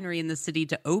first winery in the city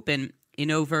to open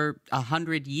in over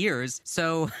 100 years.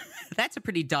 So that's a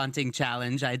pretty daunting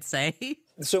challenge, I'd say.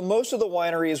 So most of the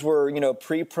wineries were,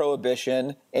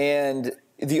 pre-Prohibition, and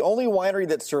the only winery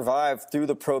that survived through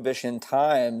the Prohibition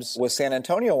times was San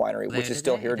Antonio Winery, which is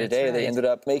still here today. Right. They ended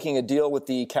up making a deal with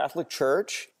the Catholic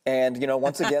Church and,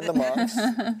 once again, the monks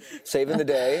saving the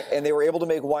day. And they were able to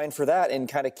make wine for that and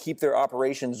kind of keep their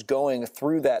operations going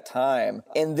through that time.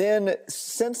 And then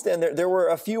since then, there were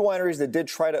a few wineries that did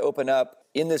try to open up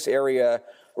in this area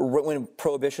when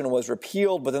Prohibition was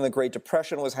repealed, but then the Great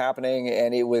Depression was happening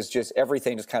and it was just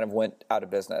everything just kind of went out of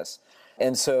business.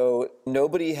 And so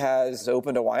nobody has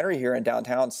opened a winery here in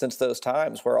downtown since those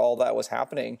times where all that was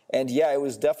happening. And yeah, it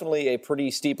was definitely a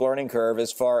pretty steep learning curve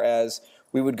as far as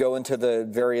we would go into the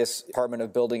various Department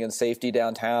of Building and Safety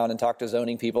downtown and talk to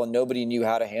zoning people, and nobody knew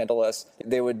how to handle us.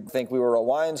 They would think we were a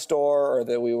wine store or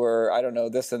that we were,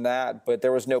 this and that, but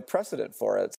there was no precedent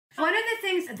for it. One of the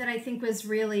things that I think was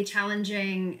really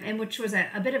challenging and which was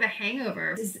a bit of a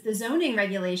hangover is the zoning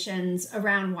regulations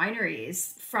around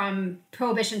wineries from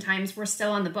Prohibition times were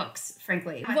still on the books,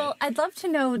 frankly. Well, I'd love to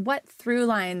know what through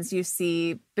lines you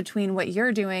see between what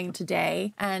you're doing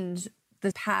today and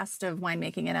the past of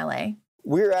winemaking in LA.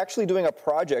 We're actually doing a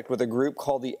project with a group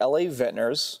called the LA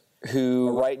Vintners,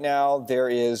 who right now there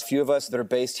is a few of us that are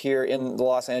based here in the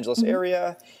Los Angeles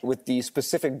area with the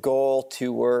specific goal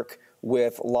to work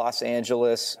with Los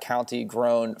Angeles County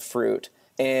grown fruit.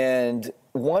 And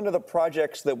one of the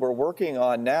projects that we're working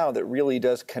on now that really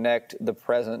does connect the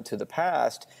present to the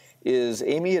past is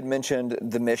Amy had mentioned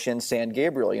the mission San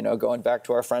Gabriel, going back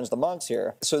to our friends the monks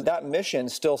here. So that mission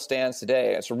still stands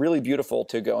today. It's really beautiful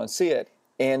to go and see it.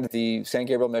 And the San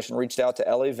Gabriel mission reached out to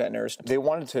LA Vintners. They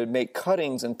wanted to make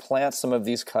cuttings and plant some of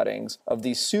these cuttings of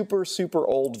these super, super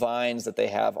old vines that they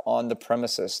have on the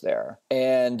premises there.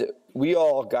 And we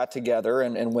all got together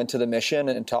and went to the mission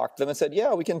and talked to them and said,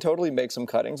 yeah, we can totally make some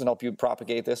cuttings and help you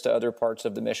propagate this to other parts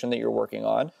of the mission that you're working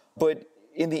on. But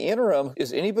in the interim,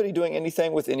 is anybody doing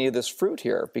anything with any of this fruit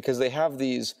here? Because they have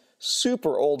these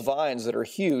super old vines that are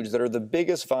huge, that are the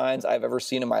biggest vines I've ever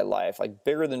seen in my life, like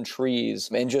bigger than trees,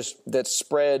 and just that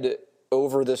spread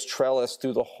over this trellis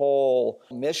through the whole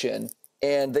mission.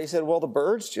 And they said, well, the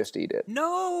birds just eat it.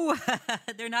 No,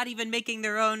 they're not even making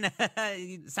their own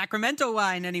Sacramento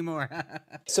wine anymore.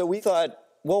 So we thought,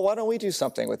 well, why don't we do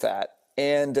something with that?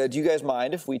 And do you guys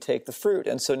mind if we take the fruit?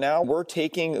 And so now we're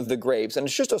taking the grapes, and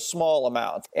it's just a small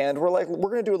amount. And we're like, we're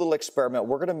going to do a little experiment.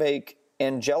 We're going to make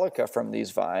Angelica from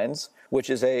these vines, which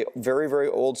is a very, very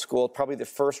old school, probably the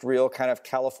first real kind of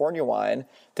California wine.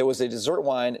 There was a dessert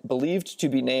wine believed to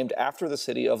be named after the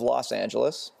city of Los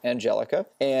Angeles, Angelica.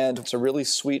 And it's a really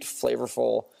sweet,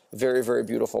 flavorful, very, very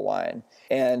beautiful wine.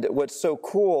 And what's so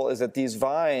cool is that these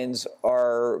vines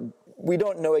are, we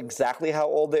don't know exactly how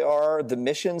old they are. The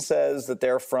mission says that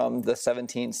they're from the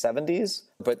 1770s,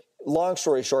 but long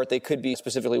story short, they could be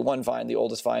specifically one vine, the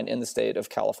oldest vine in the state of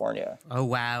California. Oh,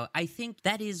 wow. I think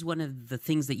that is one of the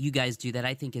things that you guys do that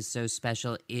I think is so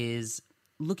special, is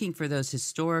looking for those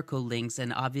historical links,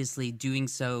 and obviously doing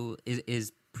so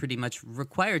is pretty much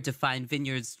required to find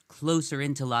vineyards closer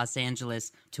into Los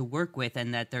Angeles to work with,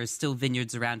 and that there's still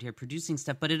vineyards around here producing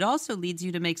stuff. But it also leads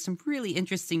you to make some really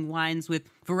interesting wines with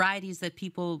varieties that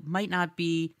people might not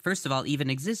be, first of all, even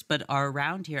exist, but are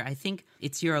around here. I think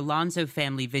it's your Alonso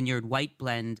family vineyard white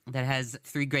blend that has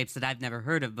 3 grapes that I've never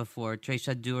heard of before,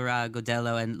 Trechadura,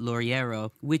 Godello, and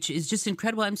Lauriero, which is just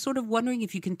incredible. I'm sort of wondering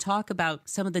if you can talk about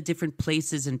some of the different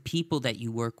places and people that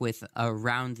you work with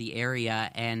around the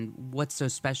area and what's so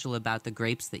special about the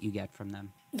grapes that you get from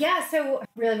them. Yeah, so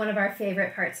really one of our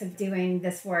favorite parts of doing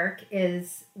this work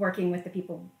is working with the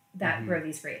people that grow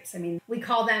these grapes. I mean, we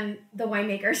call them the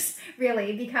winemakers,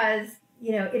 really, because,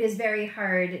 it is very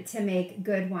hard to make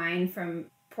good wine from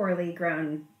poorly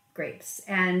grown grapes.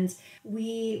 And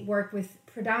we work with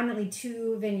predominantly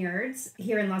 2 vineyards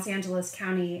here in Los Angeles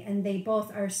County, and they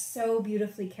both are so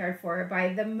beautifully cared for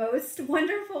by the most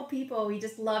wonderful people. We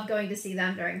just love going to see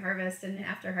them during harvest and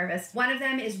after harvest. One of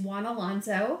them is Juan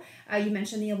Alonso. You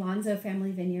mentioned the Alonso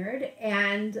family vineyard,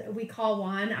 and we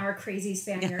Juan our crazy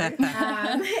Spaniard.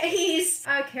 He's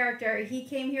a character. He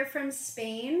came here from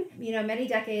Spain, many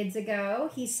decades ago.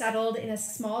 He settled in a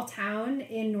small town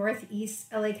in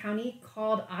northeast LA County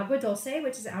called Agua Dulce,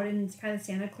 which is out in kind of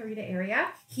Santa Clarita area.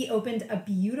 He opened a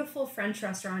beautiful French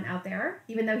restaurant out there.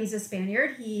 Even though he's a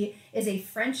Spaniard, he is a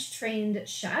French-trained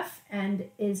chef and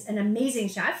is an amazing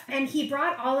chef. And he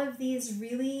brought all of these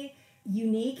really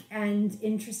unique and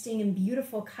interesting and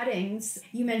beautiful cuttings.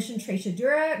 You mentioned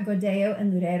Trechadura, Godello,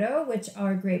 and Lauriero, which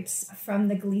are grapes from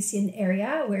the Galician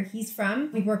area where he's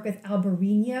from. We work with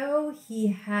Albarino. He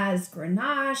has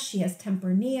Grenache. He has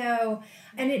Tempranillo.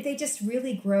 And they just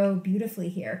really grow beautifully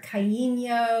here.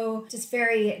 Cayeno, just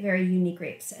very, very unique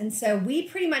grapes. And so we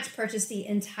pretty much purchased the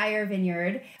entire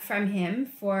vineyard from him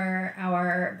for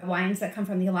our wines that come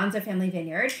from the Alonso family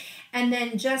vineyard. And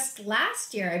then just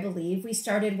last year, I believe, we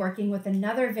started working with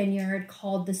another vineyard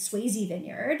called the Swayze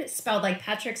Vineyard, spelled like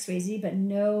Patrick Swayze, but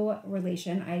no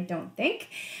relation, I don't think.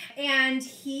 And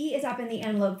he is up in the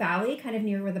Antelope Valley, kind of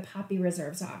near where the poppy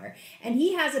reserves are. And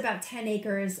he has about 10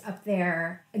 acres up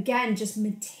there, again, just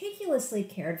meticulously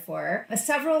cared for.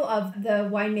 Several of the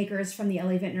winemakers from the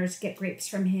LA Vintners get grapes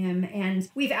from him. And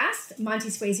we've asked Monty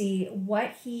Swayze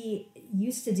what he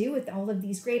used to do with all of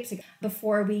these grapes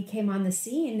before we came on the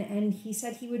scene. And he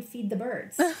said he would feed the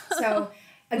birds. So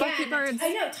again,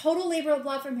 I know, total labor of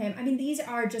love from him. I mean, these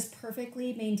are just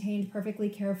perfectly maintained, perfectly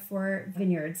cared for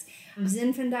vineyards.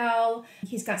 Zinfandel,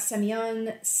 he's got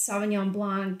Semillon, Sauvignon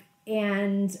Blanc,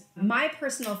 And my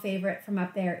personal favorite from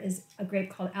up there is a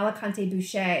grape called Alicante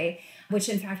Boucher, which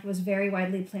in fact was very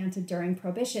widely planted during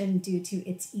Prohibition due to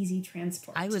its easy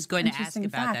transport. I was going to ask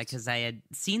about that because I had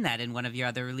seen that in one of your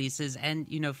other releases. And,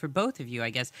 for both of you, I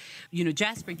guess,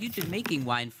 Jasper, you'd been making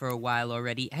wine for a while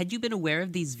already. Had you been aware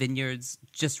of these vineyards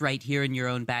just right here in your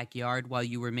own backyard while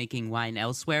you were making wine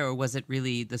elsewhere? Or was it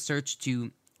really the search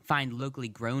to find locally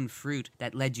grown fruit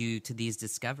that led you to these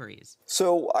discoveries?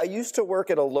 So I used to work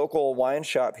at a local wine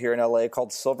shop here in LA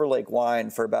called Silver Lake Wine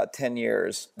for about 10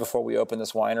 years before we opened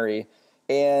this winery.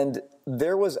 And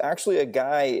there was actually a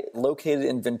guy located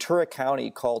in Ventura County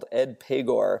called Ed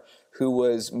Pagor who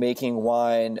was making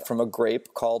wine from a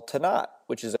grape called Tanat,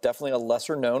 which is definitely a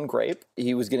lesser known grape.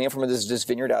 He was getting it from this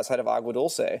vineyard outside of Agua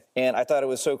Dulce. And I thought it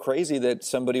was so crazy that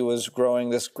somebody was growing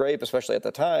this grape, especially at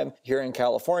the time, here in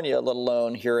California, let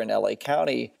alone here in LA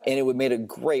County, and it would make a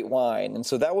great wine. And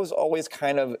so that was always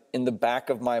kind of in the back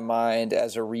of my mind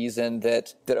as a reason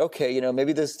that okay,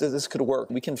 maybe this could work.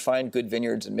 We can find good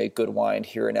vineyards and make good wine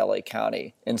here in LA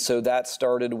County. And so that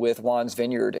started with Juan's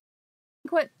Vineyard.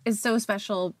 What is so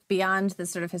special beyond the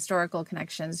sort of historical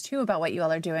connections too about what you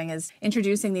all are doing is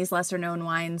introducing these lesser known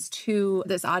wines to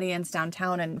this audience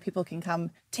downtown, and people can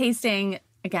come tasting,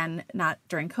 again, not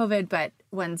during COVID, but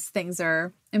once things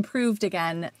are improved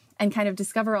again, and kind of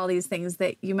discover all these things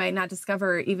that you might not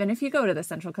discover even if you go to the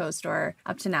Central Coast or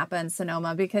up to Napa and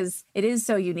Sonoma, because it is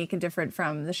so unique and different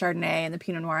from the Chardonnay and the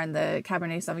Pinot Noir and the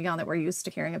Cabernet Sauvignon that we're used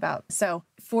to hearing about. So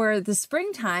for the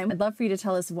springtime, I'd love for you to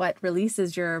tell us what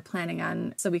releases you're planning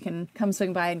on so we can come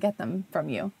swing by and get them from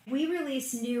you. We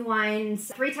release new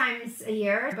wines 3 times a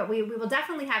year, but we will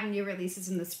definitely have new releases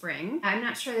in the spring. I'm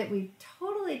not sure that we've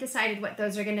totally decided what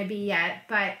those are going to be yet,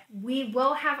 but we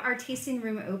will have our tasting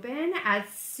room open as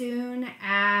soon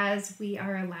as we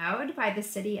are allowed by the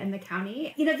city and the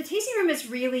county. The tasting room is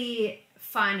really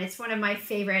fun. It's one of my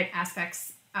favorite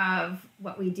aspects of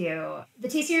what we do. The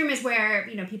tasting room is where,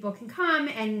 people can come,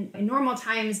 and in normal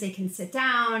times they can sit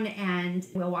down and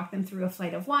we'll walk them through a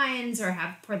flight of wines or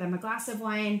pour them a glass of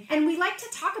wine. And we like to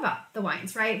talk about the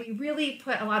wines, right? We really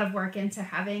put a lot of work into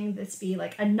having this be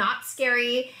like a not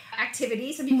scary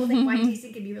activity. Some people think wine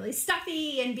tasting can be really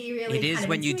stuffy and be really It is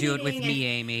when you do it with me,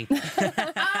 Amy.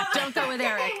 Don't go with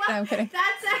Eric. Okay, well, no, I'm kidding.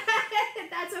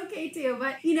 That's okay too.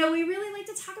 But, we really like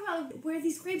to talk about where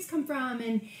these grapes come from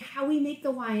and how we make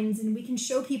the wines, and we can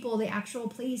show people the actual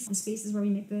place, the spaces where we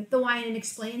make the wine, and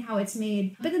explain how it's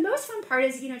made. But the most fun part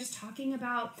is, just talking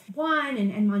about Juan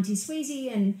and Monty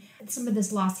Swayze and some of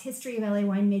this lost history of LA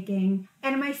winemaking.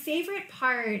 And my favorite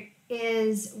part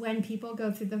is when people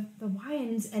go through the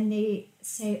wines and they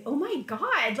say, oh my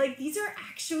God, like these are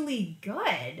actually good.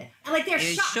 And like they're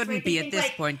shocked. It shouldn't right? be at this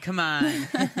point. Come on.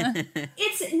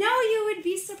 You would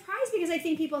be surprised, because I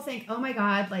think people think, oh my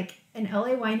God, like an LA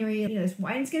winery, this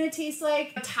wine's going to taste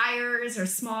like tires or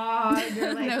smog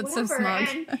or like Notes of whatever.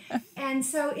 smog. And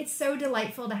so it's so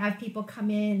delightful to have people come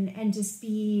in and just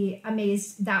be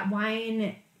amazed that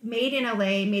wine made in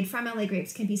LA, made from LA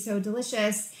grapes, can be so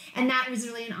delicious. And that was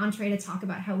really an entree to talk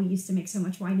about how we used to make so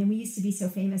much wine and we used to be so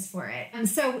famous for it. And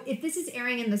so if this is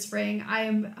airing in the spring, I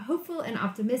am hopeful and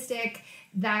optimistic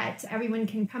that everyone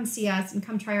can come see us and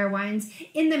come try our wines.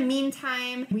 In the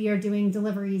meantime, we are doing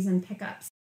deliveries and pickups.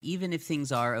 Even if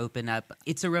things are open up,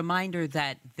 it's a reminder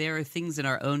that there are things in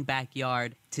our own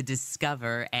backyard to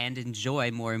discover and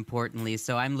enjoy, more importantly.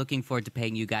 So I'm looking forward to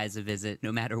paying you guys a visit,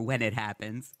 no matter when it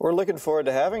happens. We're looking forward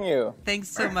to having you. Thanks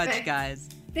so much, guys.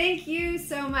 Thank you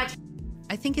so much.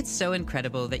 I think it's so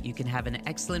incredible that you can have an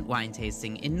excellent wine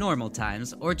tasting in normal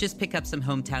times, or just pick up some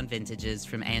hometown vintages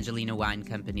from Angelina Wine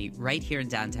Company right here in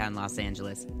downtown Los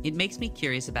Angeles. It makes me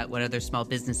curious about what other small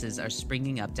businesses are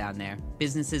springing up down there,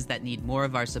 businesses that need more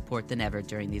of our support than ever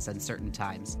during these uncertain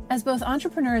times. As both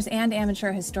entrepreneurs and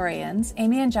amateur historians,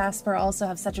 Amy and Jasper also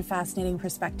have such a fascinating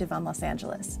perspective on Los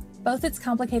Angeles, both its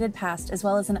complicated past as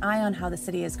well as an eye on how the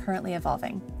city is currently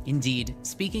evolving. Indeed,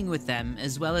 speaking with them,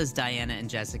 as well as Diana and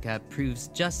Jessica, proves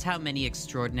just how many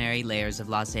extraordinary layers of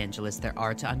Los Angeles there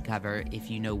are to uncover if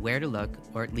you know where to look,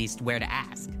 or at least where to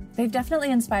ask. They've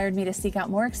definitely inspired me to seek out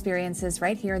more experiences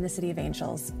right here in the City of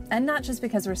Angels, and not just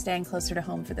because we're staying closer to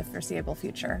home for the foreseeable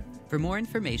future. For more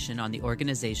information on the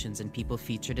organizations and people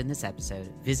featured in this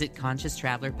episode, visit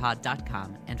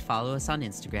ConsciousTravelerPod.com and follow us on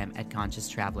Instagram at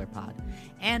ConsciousTravelerPod.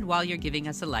 And while you're giving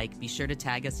us a like, be sure to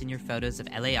tag us in your photos of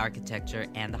LA architecture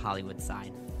and the Hollywood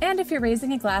sign. And if you're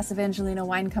raising a glass of Angelina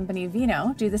Wine Company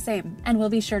Vino, do the same, and we'll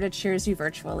be sure to cheers you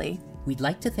virtually. We'd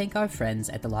like to thank our friends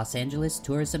at the Los Angeles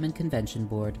Tourism and Convention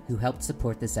Board who helped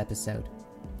support this episode.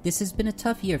 This has been a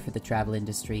tough year for the travel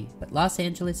industry, but Los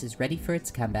Angeles is ready for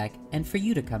its comeback and for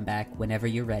you to come back whenever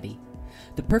you're ready.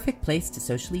 The perfect place to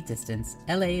socially distance,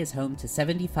 LA is home to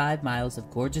 75 miles of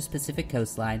gorgeous Pacific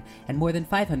coastline and more than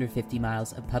 550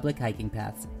 miles of public hiking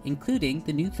paths, including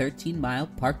the new 13-mile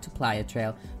Park to Playa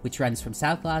Trail, which runs from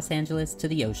South Los Angeles to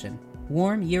the ocean.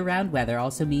 Warm, year-round weather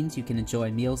also means you can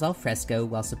enjoy meals al fresco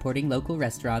while supporting local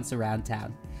restaurants around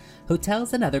town.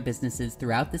 Hotels and other businesses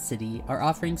throughout the city are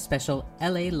offering special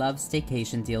LA Love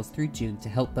Staycation deals through June to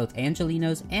help both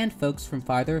Angelinos and folks from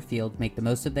farther afield make the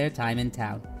most of their time in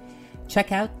town.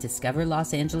 Check out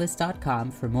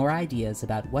discoverlosangeles.com for more ideas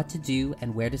about what to do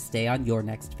and where to stay on your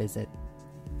next visit.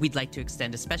 We'd like to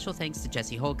extend a special thanks to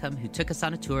Jesse Holcomb, who took us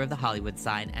on a tour of the Hollywood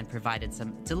sign and provided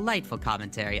some delightful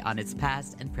commentary on its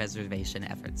past and preservation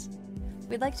efforts.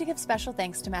 We'd like to give special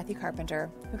thanks to Matthew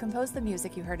Carpenter, who composed the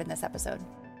music you heard in this episode.